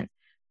punishment,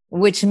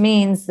 which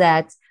means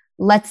that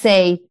let's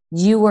say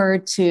you were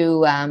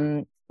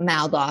to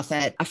mouth off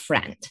at a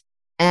friend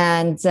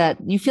and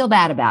you feel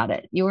bad about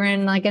it. You were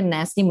in like a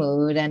nasty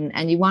mood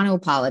and you want to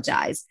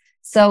apologize.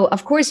 So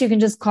of course you can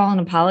just call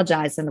and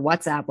apologize in the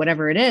WhatsApp,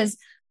 whatever it is.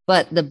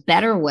 But the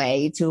better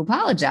way to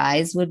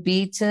apologize would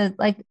be to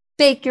like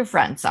bake your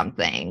friend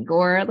something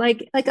or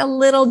like a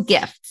little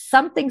gift,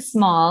 something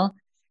small.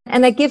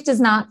 And that gift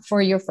is not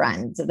for your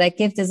friend. That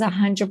gift is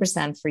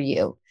 100% for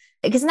you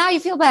because now you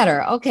feel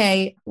better.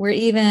 Okay, we're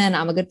even.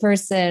 I'm a good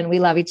person. We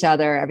love each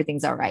other.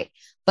 Everything's all right.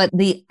 But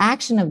the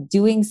action of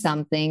doing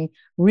something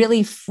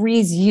really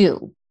frees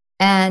you.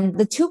 And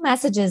the two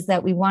messages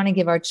that we want to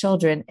give our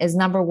children is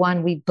number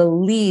one, we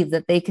believe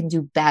that they can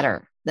do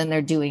better than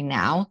they're doing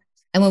now.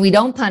 And when we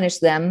don't punish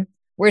them,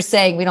 we're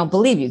saying we don't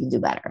believe you can do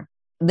better.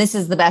 This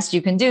is the best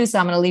you can do. So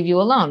I'm going to leave you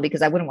alone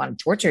because I wouldn't want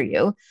to torture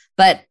you.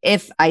 But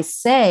if I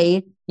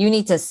say you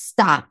need to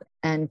stop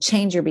and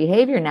change your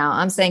behavior now,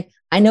 I'm saying,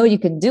 I know you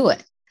can do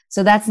it.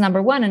 So that's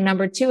number one. And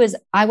number two is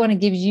I want to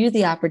give you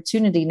the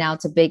opportunity now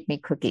to bake me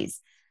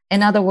cookies.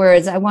 In other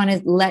words, I want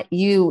to let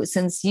you,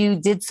 since you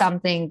did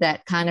something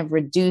that kind of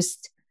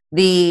reduced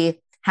the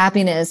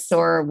happiness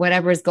or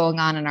whatever is going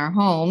on in our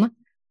home,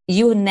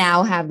 you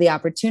now have the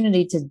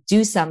opportunity to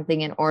do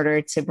something in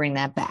order to bring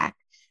that back.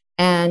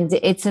 And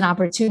it's an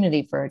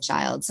opportunity for a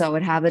child. So I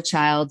would have a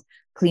child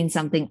clean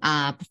something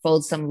up,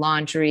 fold some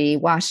laundry,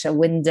 wash a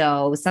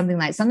window,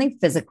 something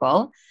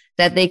physical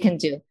that they can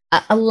do.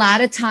 A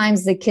lot of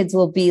times the kids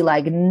will be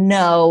like,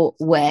 no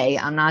way,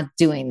 I'm not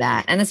doing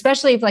that. And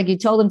especially if like you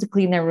told them to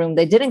clean their room,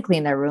 they didn't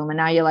clean their room. And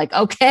now you're like,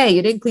 okay,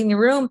 you didn't clean your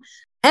room,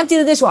 empty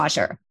the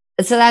dishwasher.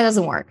 So that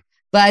doesn't work.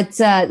 But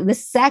the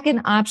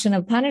second option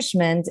of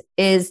punishment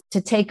is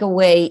to take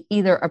away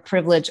either a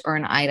privilege or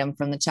an item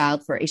from the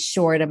child for a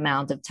short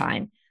amount of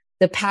time.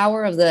 The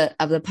power of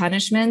the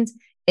punishment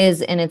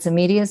is in its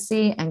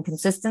immediacy and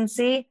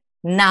consistency,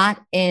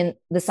 not in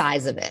the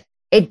size of it.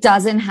 It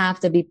doesn't have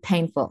to be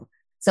painful.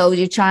 So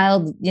your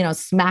child,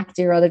 smacked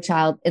your other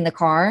child in the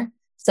car.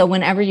 So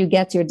whenever you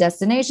get to your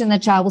destination, the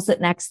child will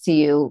sit next to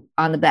you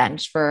on the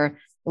bench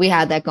we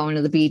had that going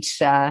to the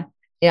beach. I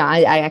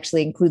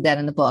actually include that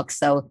in the book.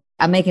 So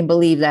I'm making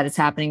believe that it's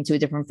happening to a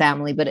different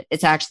family, but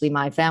it's actually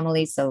my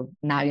family. So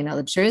now you know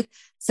the truth.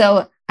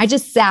 So I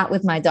just sat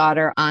with my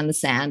daughter on the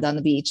sand on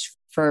the beach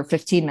for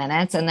 15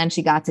 minutes. And then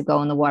she got to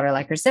go in the water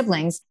like her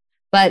siblings.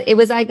 But it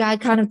was like, I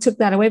kind of took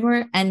that away from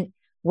her. And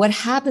what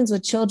happens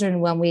with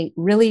children when we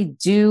really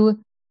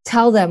do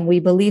tell them we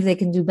believe they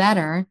can do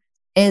better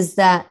is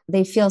that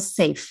they feel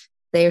safe.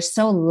 They are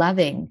so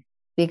loving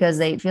because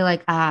they feel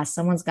like,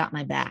 someone's got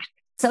my back.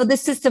 So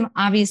this system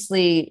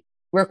obviously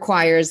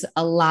requires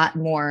a lot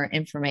more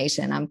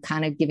information. I'm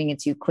kind of giving it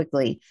to you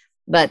quickly,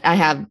 but I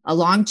have a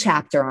long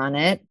chapter on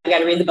it. I got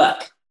to read the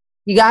book.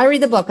 You got to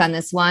read the book on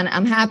this one.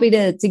 I'm happy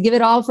to give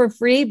it all for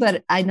free,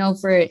 but I know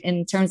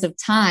in terms of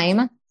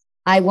time,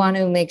 I want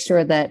to make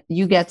sure that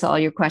you get to all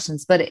your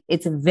questions, but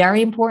it's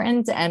very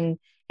important and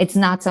it's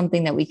not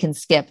something that we can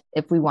skip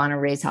if we want to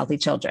raise healthy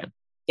children.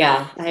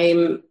 Yeah,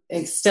 I'm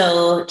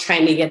still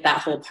trying to get that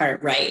whole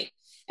part right.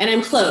 And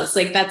I'm close.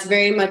 Like that's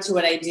very much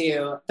what I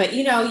do. But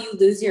you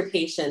lose your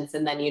patience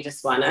and then you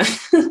just want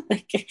to,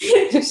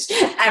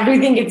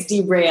 everything gets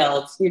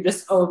derailed. You're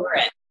just over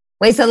it.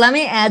 Wait, so let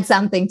me add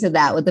something to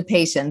that with the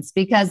patience,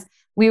 because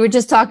we were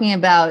just talking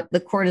about the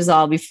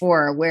cortisol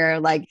before, where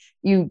like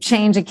you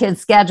change a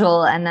kid's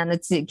schedule and then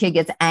the kid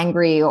gets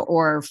angry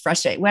or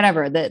frustrated,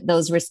 whatever,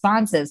 those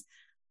responses.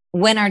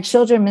 When our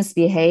children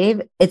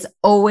misbehave, it's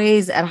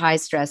always at high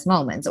stress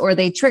moments, or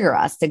they trigger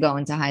us to go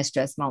into high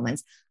stress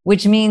moments,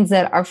 which means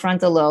that our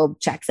frontal lobe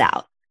checks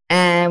out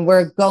and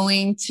we're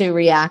going to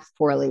react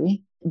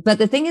poorly. But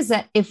the thing is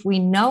that if we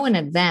know in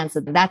advance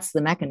that that's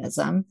the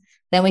mechanism,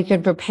 then we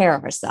can prepare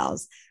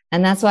ourselves.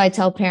 And that's why I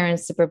tell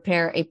parents to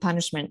prepare a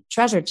punishment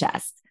treasure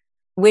chest,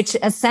 which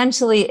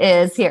essentially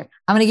is here.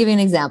 I'm going to give you an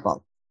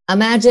example.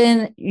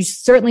 Imagine you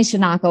certainly should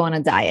not go on a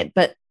diet,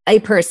 but a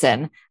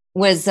person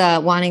was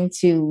wanting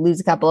to lose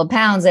a couple of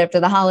pounds after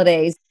the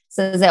holidays.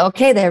 So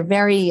they're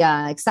very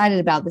excited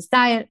about this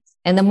diet.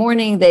 In the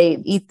morning, they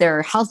eat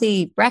their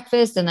healthy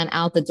breakfast and then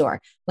out the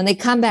door. When they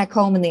come back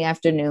home in the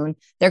afternoon,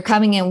 they're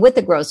coming in with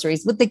the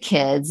groceries, with the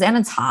kids, and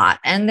it's hot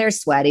and they're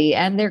sweaty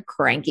and they're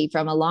cranky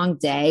from a long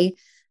day.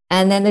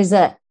 And then there's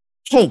a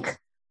cake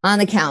on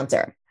the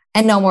counter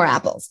and no more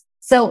apples.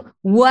 So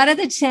what are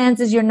the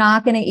chances you're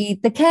not going to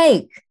eat the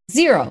cake?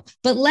 0.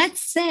 But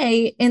let's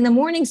say in the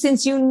morning,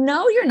 since you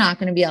know you're not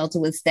going to be able to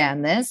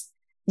withstand this,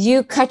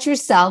 you cut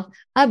yourself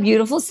a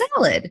beautiful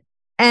salad.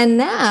 And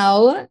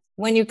now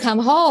when you come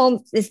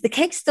home, is the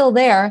cake still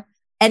there?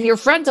 And your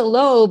frontal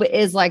lobe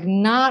is like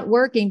not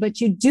working,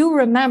 but you do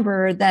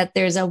remember that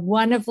there's a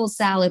wonderful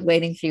salad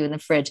waiting for you in the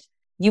fridge.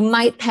 You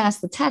might pass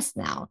the test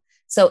now.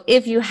 So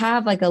if you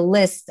have like a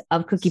list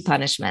of cookie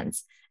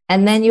punishments,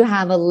 and then you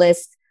have a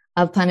list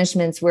of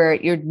punishments where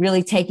you're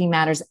really taking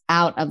matters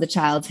out of the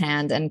child's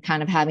hand and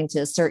kind of having to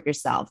assert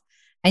yourself,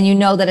 and you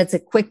know that it's a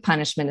quick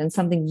punishment and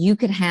something you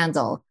could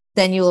handle,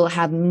 then you will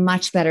have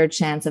much better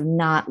chance of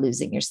not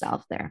losing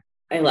yourself there.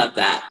 I love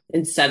that.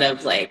 Instead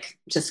of like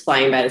just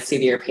flying by the seat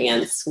of your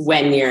pants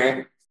when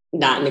you're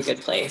not in a good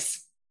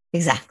place.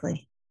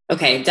 Exactly.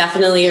 Okay.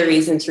 Definitely a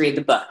reason to read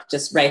the book.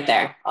 Just right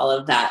there. All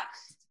of that.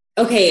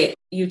 Okay.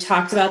 You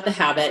talked about the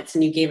habits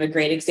and you gave a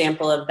great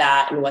example of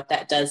that and what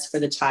that does for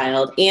the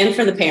child and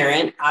for the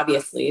parent.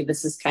 Obviously,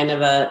 this is kind of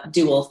a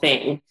dual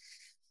thing.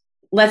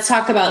 Let's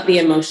talk about the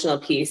emotional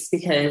piece,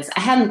 because I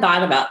hadn't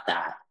thought about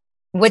that.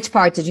 Which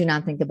part did you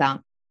not think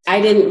about? I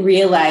didn't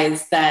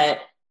realize that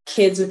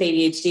kids with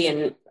ADHD,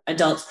 and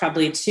adults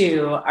probably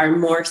too, are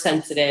more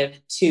sensitive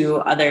to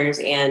others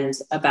and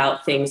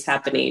about things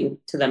happening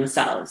to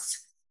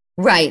themselves.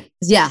 Right.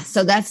 Yeah.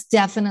 So that's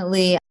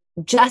definitely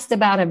just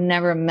about, I've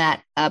never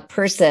met a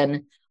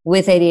person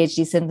with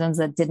ADHD symptoms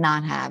that did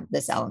not have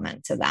this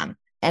element to them.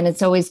 And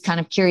it's always kind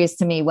of curious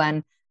to me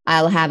when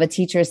I'll have a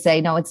teacher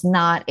say, no, it's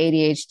not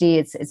ADHD.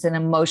 It's an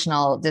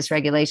emotional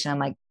dysregulation. I'm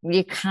like,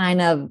 you're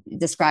kind of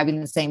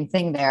describing the same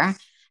thing there.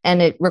 And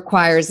it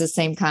requires the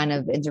same kind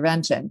of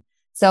intervention.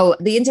 So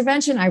the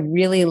intervention I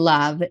really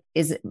love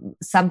is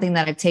something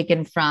that I've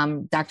taken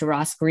from Dr.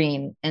 Ross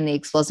Greene in The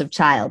Explosive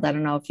Child. I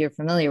don't know if you're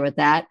familiar with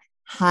that.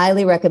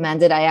 Highly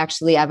recommended. I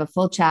actually have a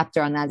full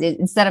chapter on that.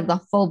 Instead of the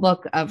full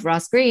book of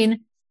Ross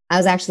Greene, I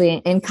was actually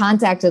in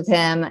contact with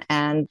him,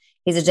 and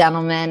he's a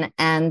gentleman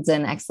and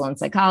an excellent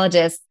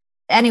psychologist.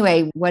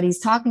 Anyway, what he's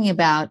talking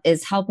about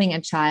is helping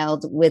a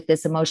child with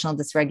this emotional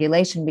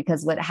dysregulation,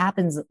 because what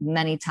happens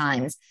many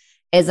times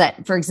is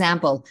that, for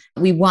example,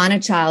 we want a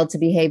child to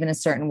behave in a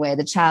certain way.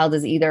 The child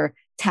is either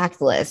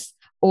tactless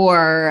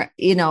or,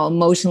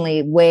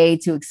 emotionally way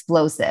too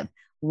explosive.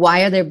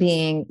 Why are they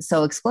being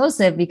so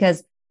explosive?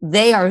 Because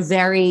they are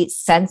very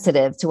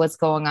sensitive to what's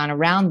going on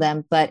around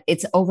them, but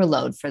it's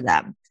overload for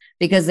them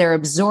because they're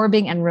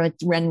absorbing and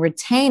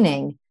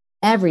retaining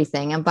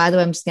everything. And by the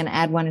way, I'm just going to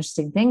add one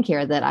interesting thing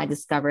here that I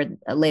discovered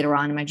later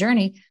on in my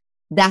journey.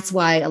 That's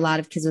why a lot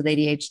of kids with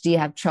ADHD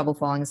have trouble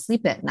falling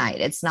asleep at night.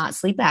 It's not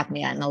sleep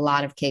apnea in a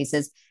lot of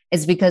cases.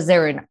 It's because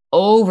they're in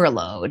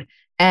overload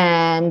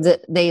and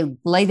they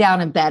lay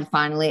down in bed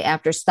finally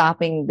after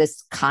stopping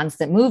this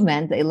constant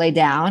movement. They lay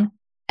down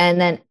and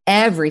then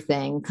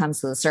everything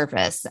comes to the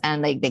surface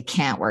and they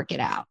can't work it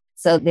out.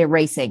 So they're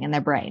racing in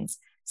their brains.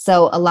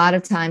 So a lot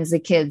of times the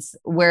kids,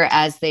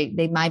 whereas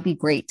they might be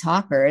great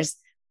talkers,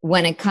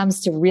 when it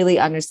comes to really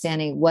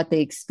understanding what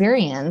they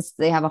experience,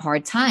 they have a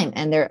hard time.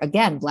 And they're,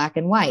 again, black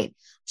and white.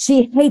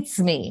 She hates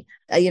me,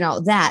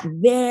 that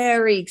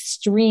very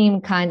extreme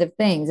kind of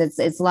things.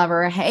 It's love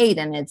or hate,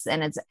 and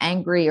it's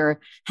angry or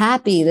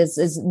happy.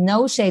 There's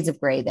no shades of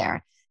gray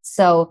there.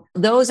 So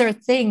those are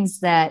things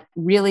that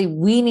really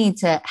we need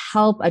to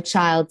help a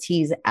child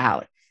tease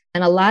out.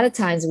 And a lot of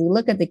times we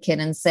look at the kid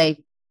and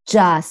say,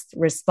 just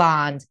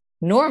respond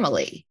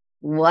normally.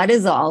 What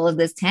is all of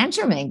this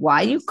tantruming?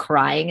 Why are you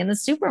crying in the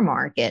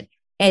supermarket?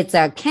 It's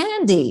a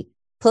candy.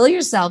 Pull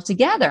yourself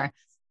together.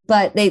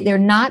 But they're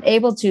not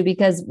able to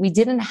because we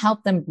didn't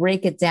help them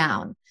break it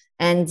down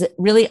and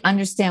really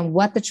understand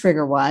what the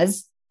trigger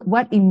was,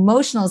 what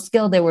emotional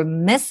skill they were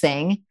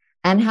missing,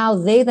 and how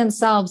they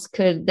themselves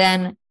could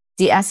then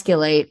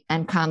de-escalate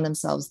and calm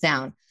themselves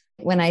down.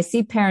 When I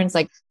see parents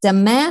like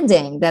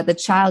demanding that the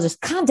child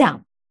just calm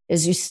down,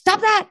 is you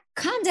stop that,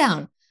 calm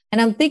down.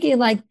 And I'm thinking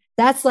like,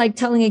 that's like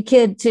telling a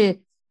kid to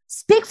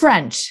speak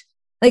French.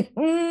 Like,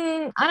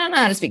 I don't know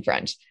how to speak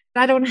French.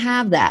 I don't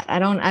have that. I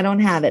don't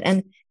have it.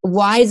 And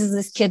why does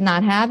this kid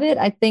not have it?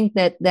 I think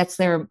that that's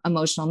their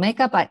emotional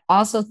makeup. I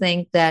also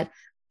think that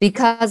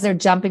because they're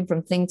jumping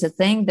from thing to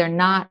thing, they're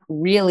not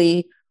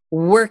really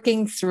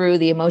working through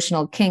the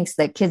emotional kinks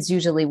that kids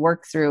usually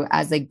work through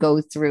as they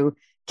go through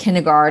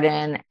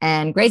kindergarten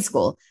and grade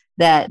school,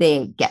 that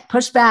they get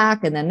pushed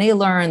back and then they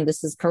learn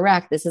this is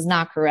correct, this is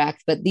not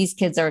correct. But these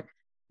kids are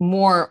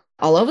more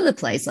all over the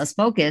place, less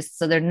focused.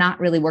 So they're not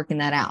really working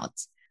that out.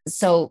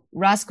 So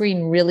Ross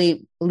Green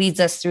really leads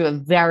us through a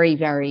very,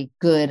 very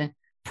good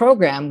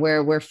program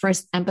where we're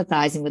first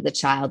empathizing with the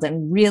child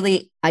and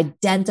really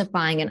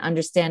identifying and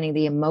understanding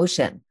the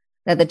emotion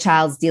that the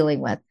child's dealing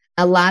with.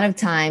 A lot of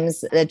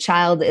times the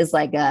child is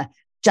like a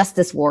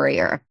justice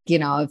warrior,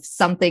 if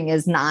something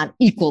is not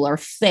equal or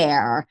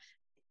fair,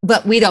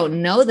 but we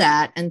don't know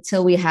that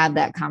until we have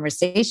that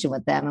conversation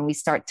with them and we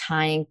start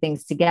tying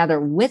things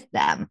together with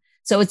them.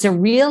 So it's a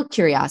real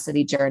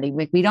curiosity journey.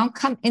 We don't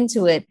come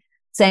into it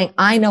saying,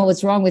 I know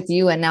what's wrong with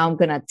you, and now I'm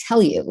going to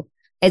tell you.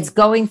 It's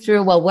going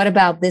through, well, what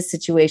about this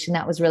situation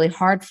that was really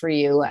hard for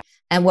you?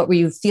 And what were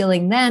you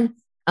feeling then?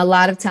 A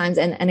lot of times,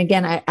 and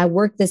again, I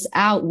work this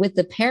out with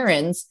the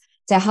parents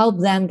to help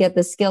them get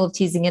the skill of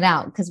teasing it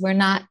out, because we're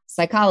not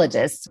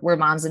psychologists, we're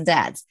moms and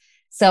dads.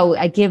 So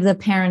I give the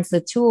parents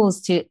the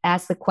tools to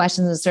ask the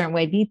questions in a certain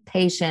way, be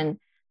patient,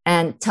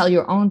 and tell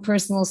your own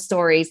personal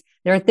stories.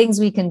 There are things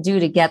we can do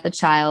to get the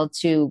child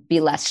to be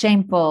less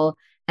shameful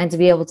and to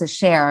be able to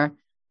share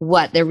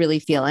what they're really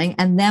feeling.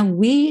 And then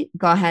we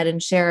go ahead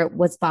and share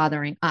what's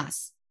bothering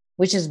us,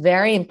 which is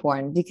very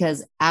important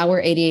because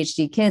our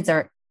ADHD kids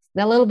they're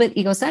a little bit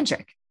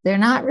egocentric. They're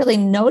not really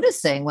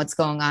noticing what's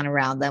going on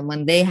around them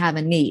when they have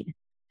a need.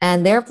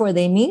 And therefore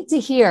they need to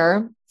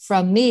hear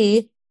from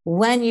me,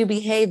 when you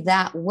behave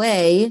that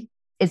way,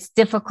 it's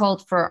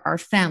difficult for our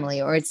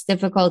family, or it's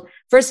difficult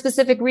for a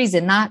specific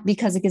reason, not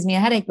because it gives me a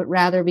headache, but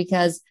rather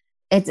because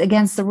it's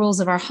against the rules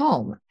of our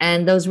home.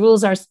 And those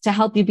rules are to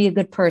help you be a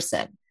good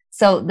person.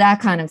 So that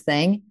kind of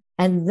thing.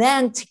 And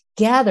then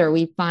together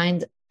we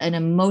find an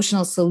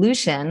emotional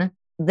solution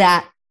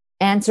that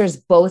answers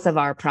both of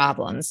our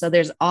problems. So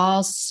there's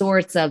all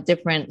sorts of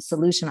different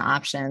solution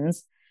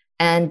options,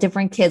 and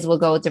different kids will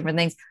go with different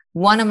things.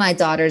 One of my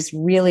daughters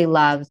really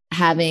loved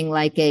having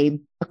like a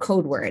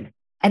code word.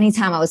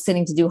 Anytime I was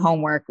sitting to do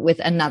homework with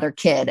another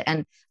kid,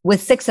 and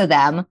with 6 of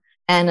them,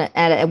 and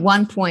at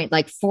one point,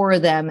 like 4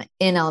 of them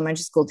in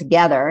elementary school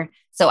together.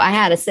 So I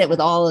had to sit with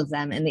all of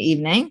them in the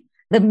evening.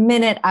 The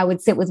minute I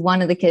would sit with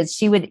one of the kids,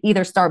 she would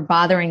either start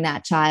bothering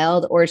that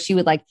child, or she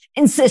would like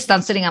insist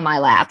on sitting on my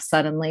lap.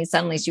 Suddenly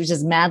she was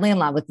just madly in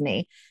love with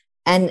me.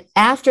 And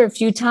after a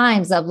few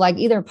times of like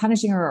either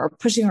punishing her or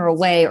pushing her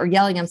away or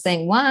yelling, I'm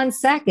saying, 1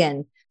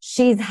 second,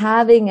 she's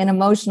having an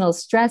emotional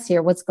stress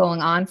here. What's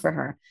going on for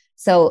her?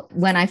 So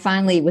when I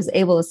finally was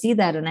able to see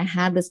that and I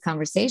had this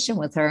conversation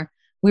with her,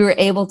 we were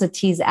able to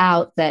tease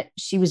out that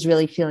she was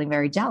really feeling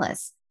very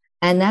jealous.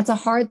 And that's a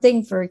hard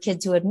thing for a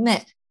kid to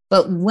admit.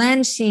 But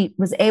when she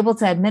was able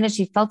to admit it,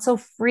 she felt so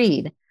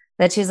freed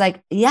that she's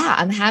like, yeah,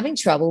 I'm having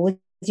trouble with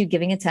you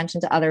giving attention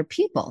to other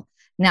people.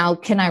 Now,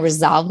 can I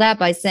resolve that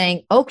by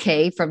saying,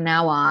 okay, from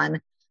now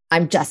on,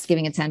 I'm just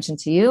giving attention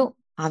to you?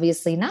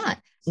 Obviously not.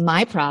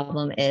 My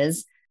problem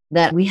is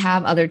that we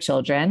have other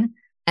children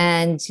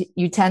and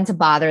you tend to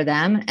bother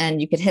them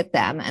and you could hit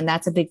them. And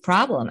that's a big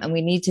problem. And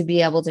we need to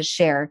be able to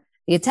share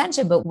the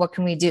attention. But what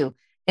can we do?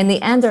 in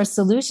the end, our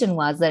solution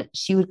was that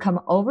she would come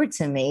over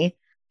to me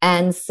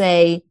and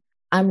say,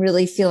 I'm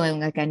really feeling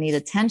like I need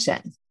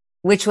attention,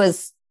 which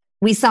was,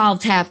 we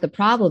solved half the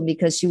problem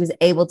because she was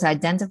able to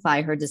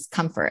identify her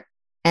discomfort.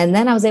 And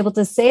then I was able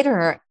to say to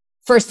her,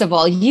 first of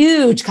all,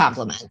 huge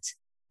compliment.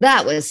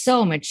 That was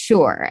so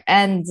mature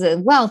and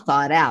well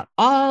thought out.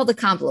 All the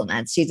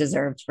compliments she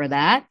deserved for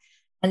that.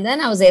 And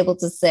then I was able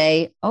to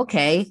say,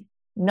 okay,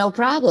 no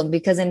problem,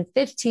 because in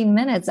 15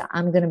 minutes,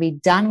 I'm going to be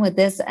done with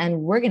this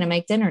and we're going to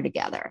make dinner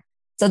together.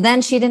 So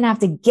then she didn't have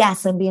to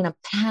guess and be in a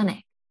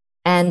panic.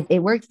 And it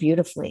worked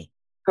beautifully.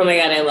 Oh my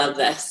God, I love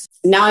this.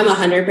 Now I'm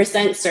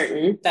 100%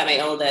 certain that my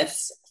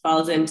oldest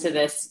falls into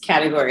this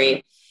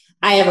category.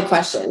 I have a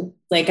question,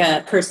 like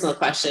a personal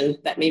question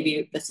that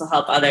maybe this will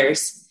help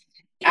others.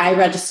 I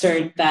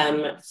registered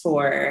them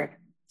for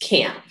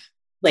camp,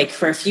 like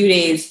for a few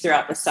days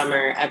throughout the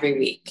summer every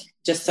week,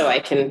 just so I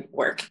can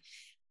work.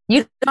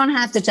 You don't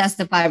have to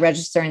justify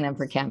registering them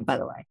for camp, by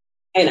the way.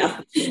 I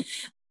know.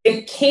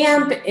 The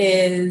camp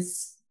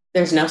is,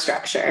 there's no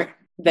structure.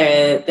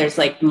 There's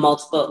like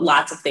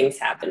lots of things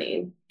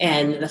happening.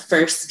 And the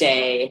first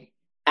day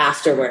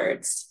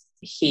afterwards,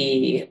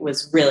 he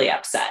was really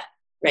upset,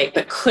 right?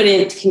 But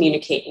couldn't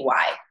communicate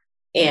why.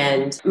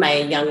 And my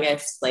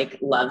youngest like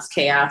loves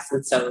chaos.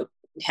 And so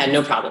had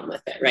no problem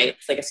with it, right?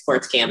 It's like a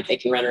sports camp. They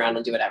can run around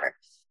and do whatever.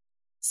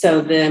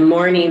 So the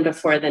morning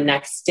before the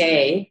next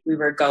day we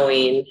were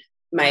going,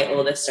 my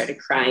oldest started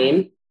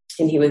crying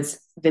and he was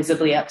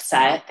visibly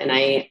upset. And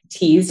I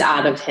teased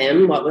out of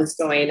him what was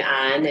going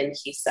on. And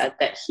he said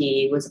that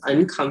he was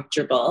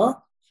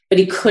uncomfortable, but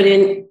he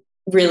couldn't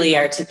really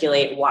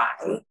articulate why.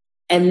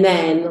 And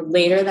then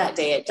later that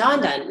day, it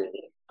dawned on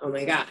me, oh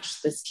my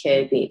gosh, this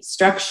kid needs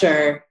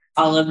structure.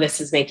 All of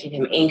this is making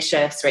him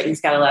anxious, right?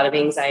 He's got a lot of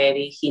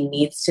anxiety. He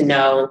needs to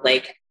know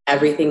like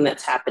everything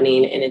that's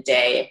happening in a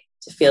day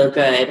to feel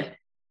good.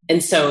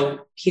 And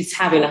so he's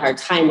having a hard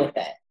time with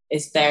it.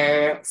 Is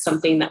there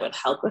something that would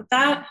help with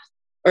that?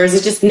 Or is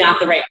it just not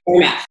the right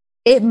format?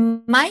 It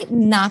might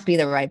not be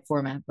the right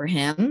format for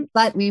him,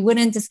 but we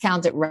wouldn't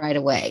discount it right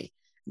away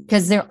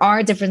because there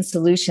are different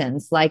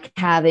solutions, like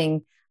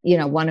having,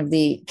 one of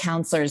the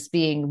counselors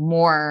being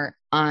more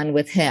on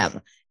with him.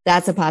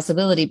 That's a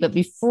possibility. But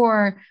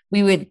before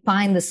we would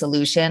find the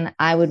solution,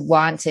 I would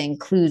want to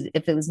include,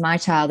 if it was my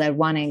child, I'd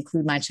want to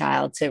include my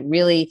child to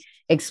really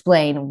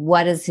explain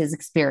what is his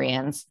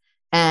experience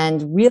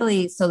and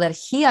really so that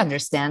he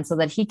understands, so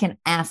that he can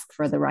ask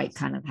for the right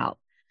kind of help.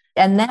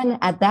 And then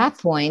at that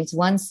point,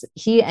 once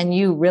he and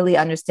you really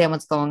understand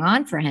what's going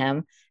on for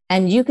him,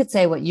 and you could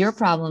say what your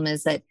problem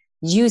is, that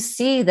you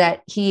see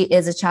that he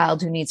is a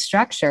child who needs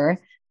structure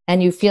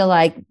and you feel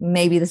like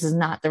maybe this is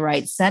not the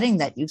right setting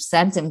that you've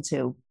sent him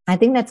to. I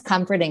think that's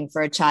comforting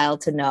for a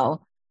child to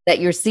know that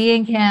you're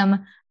seeing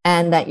him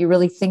and that you're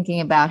really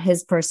thinking about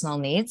his personal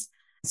needs.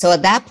 So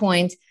at that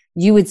point,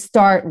 you would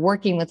start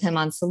working with him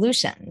on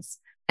solutions.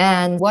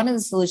 And one of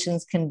the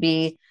solutions can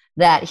be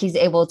that he's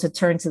able to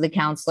turn to the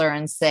counselor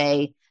and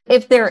say,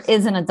 if there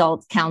is an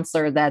adult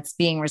counselor that's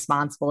being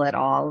responsible at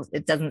all,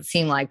 it doesn't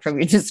seem like from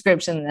your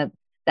description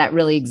that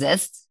really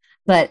exists.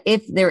 But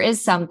if there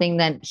is something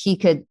that he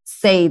could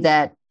say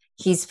that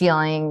he's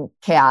feeling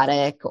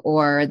chaotic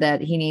or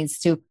that he needs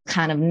to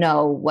kind of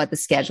know what the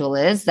schedule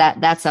is,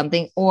 that's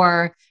something.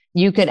 Or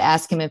you could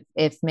ask him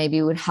if maybe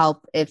it would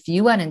help if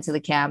you went into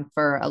the camp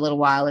for a little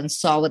while and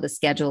saw what the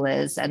schedule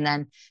is. And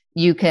then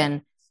you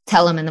can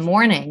tell him in the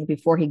morning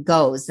before he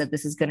goes that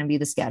this is going to be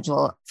the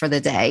schedule for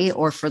the day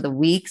or for the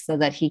week so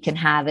that he can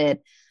have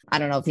it. I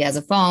don't know if he has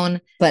a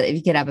phone, but if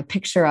you could have a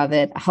picture of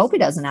it. I hope he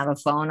doesn't have a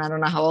phone. I don't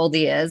know how old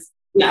he is.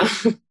 No.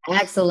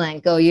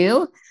 Excellent. Go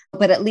you.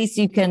 But at least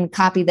you can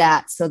copy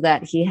that so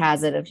that he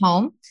has it at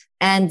home.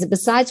 And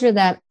besides for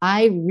that,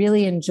 I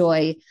really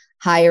enjoy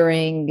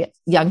hiring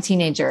young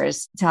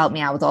teenagers to help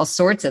me out with all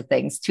sorts of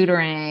things,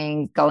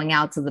 tutoring, going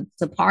out to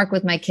the park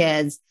with my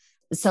kids.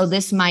 So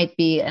this might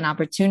be an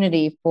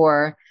opportunity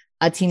for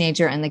a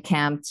teenager in the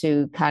camp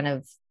to kind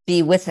of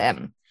be with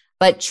him,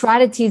 but try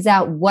to tease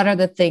out what are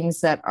the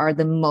things that are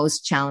the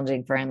most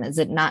challenging for him. Is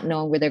it not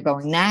knowing where they're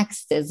going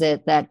next? Is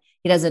it that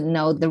he doesn't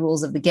know the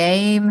rules of the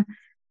game?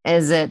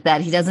 Is it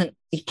that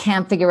he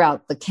can't figure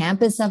out the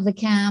campus of the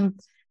camp?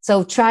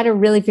 So try to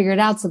really figure it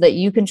out so that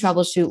you can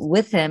troubleshoot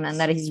with him and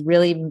that he's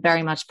really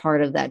very much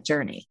part of that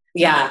journey.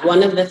 Yeah.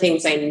 One of the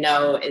things I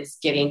know is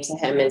getting to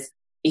him is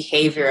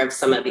behavior of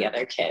some of the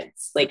other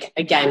kids. Like,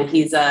 again,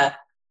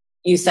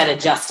 you said a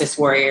justice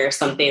warrior or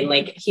something,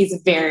 like he's a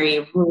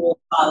very rule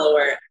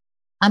follower.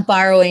 I'm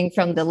borrowing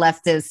from the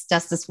leftist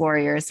justice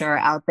warriors who are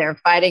out there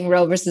fighting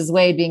Roe versus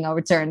Wade being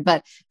overturned,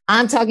 but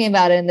I'm talking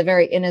about it in the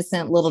very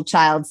innocent little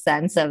child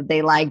sense of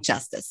they like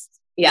justice.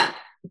 Yeah.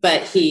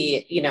 But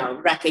he,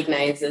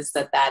 recognizes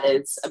that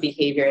is a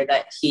behavior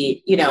that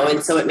he,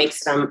 and so it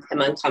makes him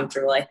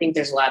uncomfortable. I think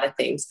there's a lot of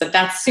things, but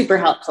that's super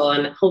helpful.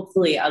 And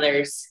hopefully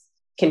others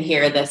can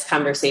hear this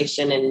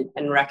conversation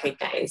and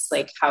recognize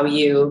like how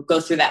you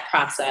go through that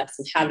process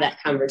and have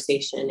that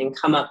conversation and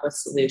come up with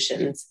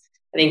solutions.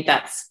 I think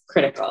that's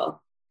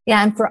critical.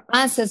 Yeah. And for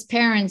us as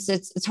parents,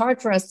 it's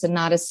hard for us to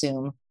not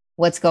assume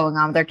what's going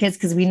on with our kids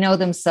because we know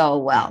them so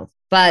well.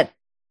 But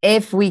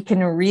if we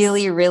can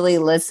really, really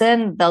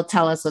listen, they'll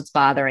tell us what's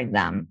bothering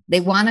them.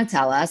 They want to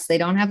tell us. They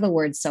don't have the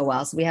words so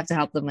well, so we have to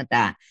help them with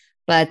that.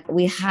 But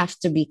we have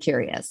to be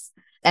curious.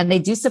 And they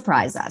do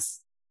surprise us.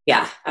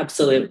 Yeah,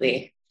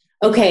 absolutely.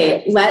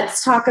 Okay,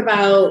 let's talk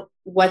about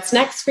what's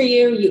next for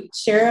you. You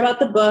share about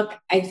the book.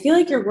 I feel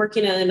like you're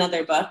working on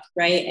another book,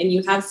 right? And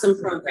you have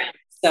some programs.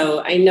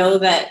 So I know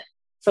that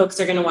folks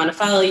are going to want to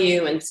follow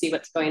you and see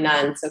what's going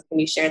on. So can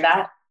you share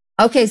that?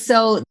 Okay,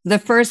 so the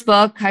first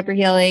book,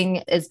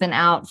 Hyperhealing, has been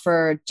out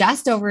for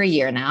just over a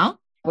year now.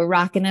 We're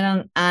rocking it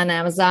on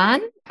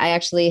Amazon. I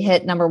actually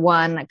hit number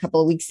 1 a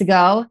couple of weeks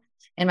ago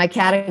in my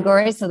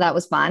category, so that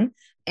was fun.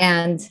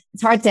 And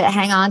it's hard to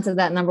hang on to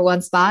that number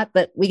 1 spot,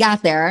 but we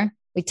got there.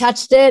 We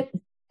touched it.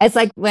 It's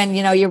like when,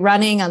 you're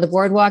running on the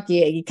boardwalk,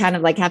 you kind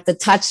of like have to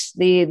touch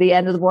the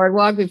end of the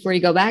boardwalk before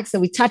you go back. So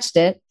we touched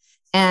it,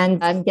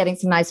 and I'm getting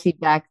some nice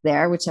feedback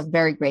there, which I'm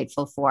very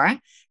grateful for.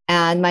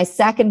 And my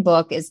second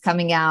book is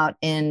coming out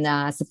in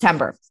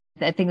September.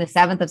 I think the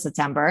 7th of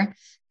September.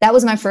 That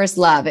was my first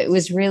love. It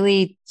was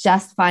really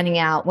just finding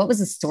out what was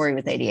the story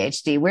with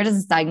ADHD? Where does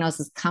this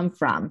diagnosis come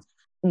from?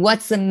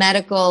 What's the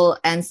medical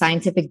and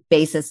scientific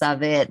basis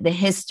of it, the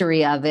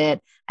history of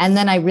it? And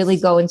then I really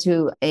go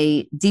into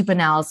a deep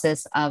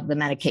analysis of the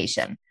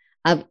medication,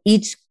 of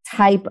each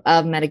type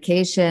of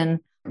medication.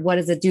 What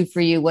does it do for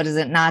you? What does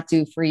it not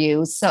do for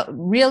you? So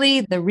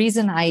really, the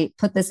reason I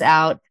put this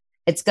out,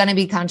 it's going to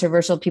be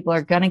controversial. People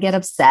are going to get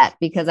upset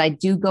because I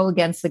do go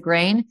against the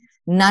grain.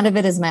 None of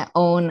it is my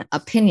own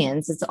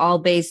opinions. It's all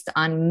based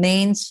on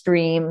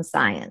mainstream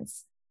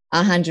science,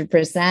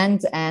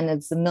 100%. And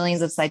it's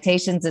millions of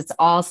citations. It's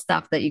all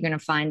stuff that you're going to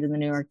find in the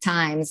New York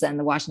Times and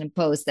the Washington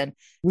Post and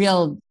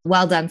real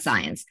well done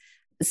science.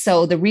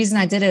 So the reason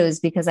I did it was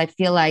because I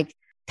feel like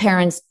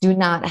parents do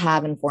not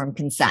have informed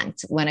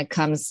consent when it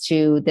comes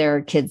to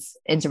their kids'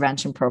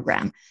 intervention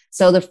program.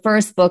 So the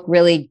first book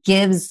really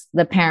gives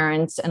the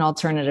parents an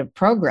alternative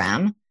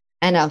program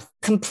and a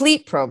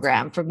complete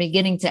program from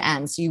beginning to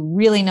end. So you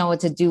really know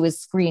what to do with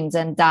screens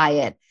and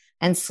diet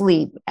and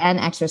sleep and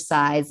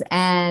exercise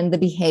and the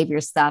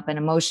behavior stuff and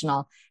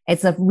emotional.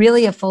 It's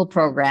really a full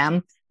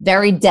program,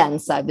 very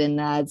dense.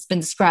 It's been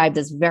described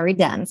as very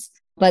dense.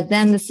 But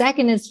then the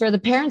second is for the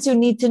parents who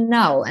need to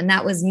know. And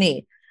that was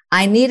me.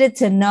 I needed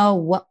to know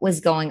what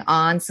was going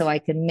on so I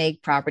could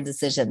make proper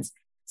decisions.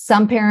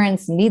 Some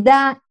parents need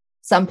that.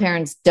 Some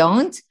parents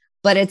don't,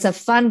 but it's a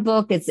fun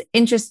book. It's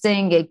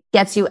interesting. It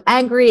gets you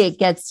angry. It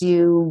gets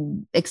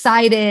you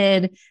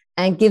excited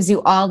and gives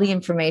you all the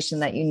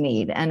information that you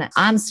need. And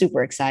I'm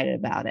super excited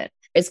about it.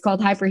 It's called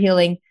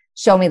Hyperhealing,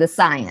 Show Me the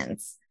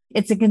Science.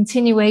 It's a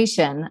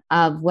continuation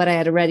of what I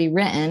had already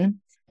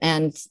written,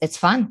 and it's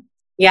fun.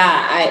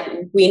 Yeah,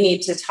 we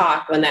need to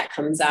talk when that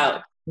comes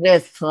out.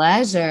 With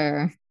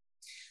pleasure.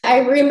 I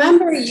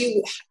remember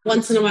you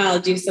once in a while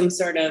do some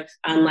sort of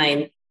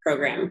online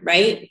program,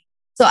 right?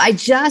 So I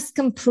just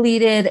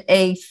completed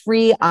a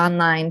free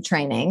online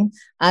training,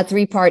 a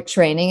 3-part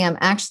training. I'm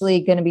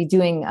actually going to be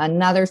doing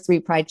another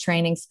 3-part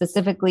training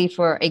specifically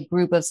for a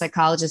group of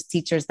psychologists,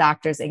 teachers,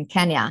 doctors in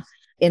Kenya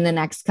in the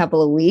next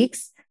couple of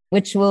weeks,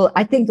 which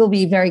I think will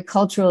be very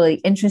culturally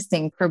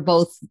interesting for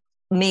both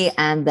me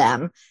and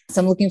them.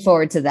 So I'm looking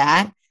forward to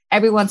that.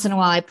 Every once in a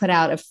while, I put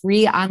out a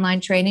free online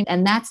training,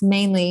 and that's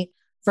mainly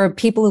for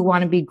people who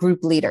want to be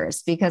group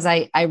leaders, because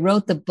I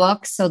wrote the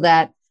book so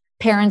that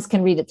parents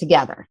can read it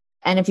together.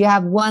 And if you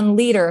have one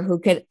leader who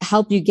could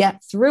help you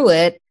get through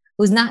it,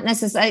 who's not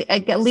necessarily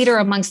a leader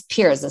amongst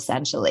peers,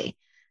 essentially.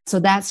 So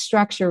that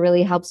structure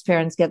really helps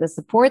parents get the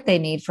support they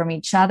need from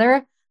each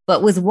other,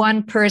 but with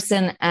one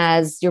person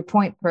as your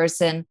point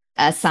person,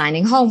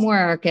 assigning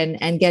homework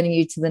and getting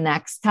you to the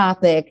next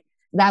topic.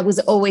 That was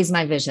always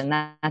my vision.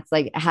 That's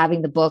like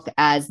having the book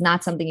as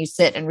not something you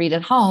sit and read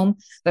at home,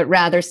 but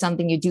rather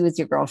something you do with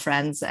your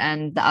girlfriends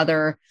and the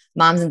other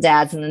moms and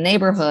dads in the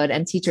neighborhood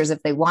and teachers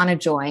if they want to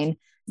join.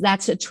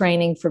 That's a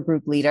training for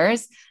group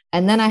leaders.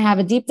 And then I have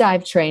a deep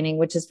dive training,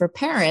 which is for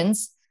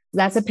parents.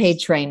 That's a paid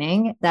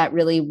training that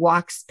really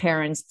walks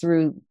parents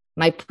through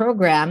my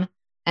program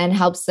and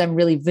helps them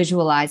really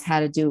visualize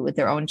how to do it with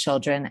their own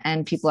children.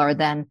 And people are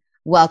then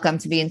welcome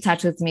to be in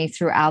touch with me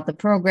throughout the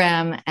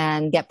program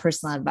and get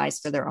personal advice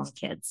for their own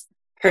kids.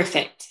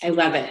 Perfect. I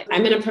love it.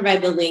 I'm going to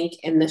provide the link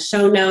in the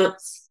show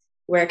notes.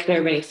 Where can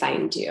everybody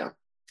find you?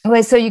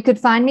 Okay, so you could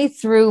find me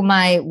through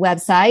my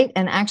website.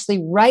 And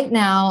actually right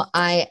now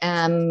I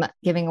am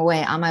giving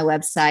away on my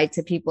website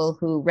to people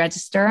who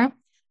register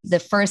the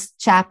first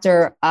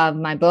chapter of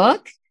my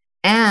book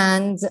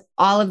and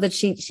all of the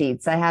cheat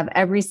sheets. I have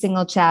every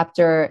single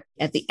chapter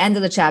at the end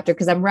of the chapter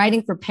because I'm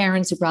writing for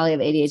parents who probably have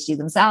ADHD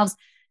themselves.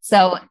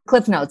 So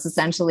Cliff Notes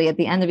essentially at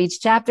the end of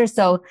each chapter.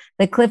 So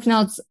the Cliff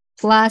Notes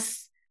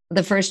plus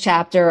the first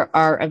chapter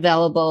are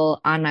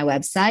available on my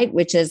website,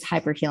 which is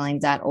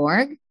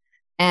hyperhealing.org.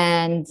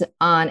 And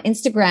on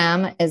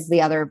Instagram is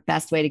the other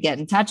best way to get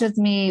in touch with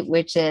me,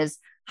 which is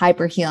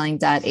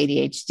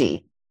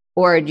hyperhealing.adhd.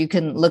 or you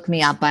can look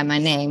me up by my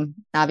name,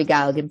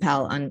 Abigail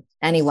Gimpel, on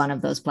any one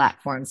of those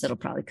platforms. It'll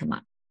probably come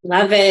up.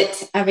 Love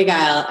it,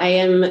 Abigail. I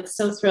am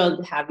so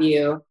thrilled to have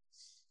you.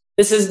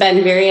 This has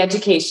been very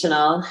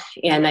educational,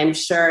 and I'm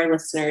sure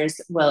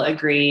listeners will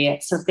agree.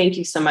 So thank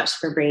you so much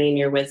for bringing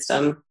your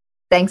wisdom.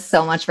 Thanks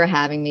so much for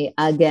having me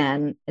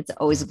again. It's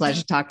always a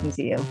pleasure talking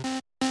to you.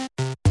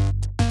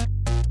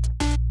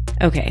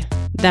 Okay,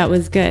 that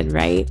was good,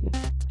 right?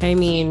 I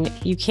mean,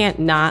 you can't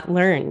not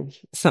learn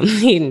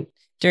something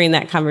during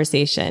that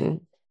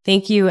conversation.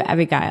 Thank you,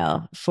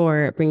 Abigail,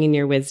 for bringing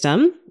your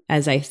wisdom.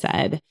 As I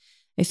said,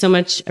 I so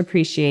much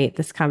appreciate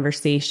this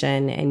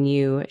conversation and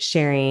you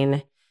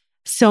sharing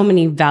so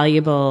many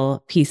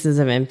valuable pieces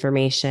of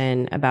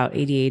information about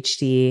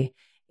ADHD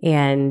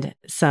and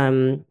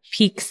some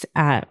peeks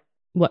at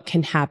what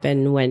can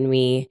happen when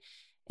we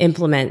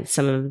implement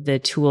some of the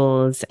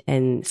tools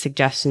and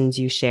suggestions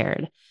you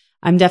shared.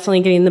 I'm definitely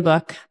getting the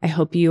book. I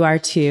hope you are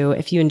too.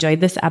 If you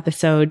enjoyed this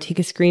episode, take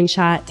a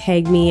screenshot,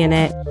 tag me in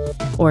it,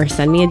 or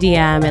send me a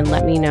DM and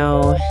let me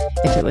know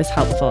if it was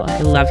helpful.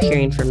 I love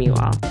hearing from you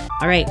all.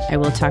 All right, I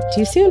will talk to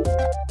you soon.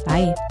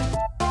 Bye.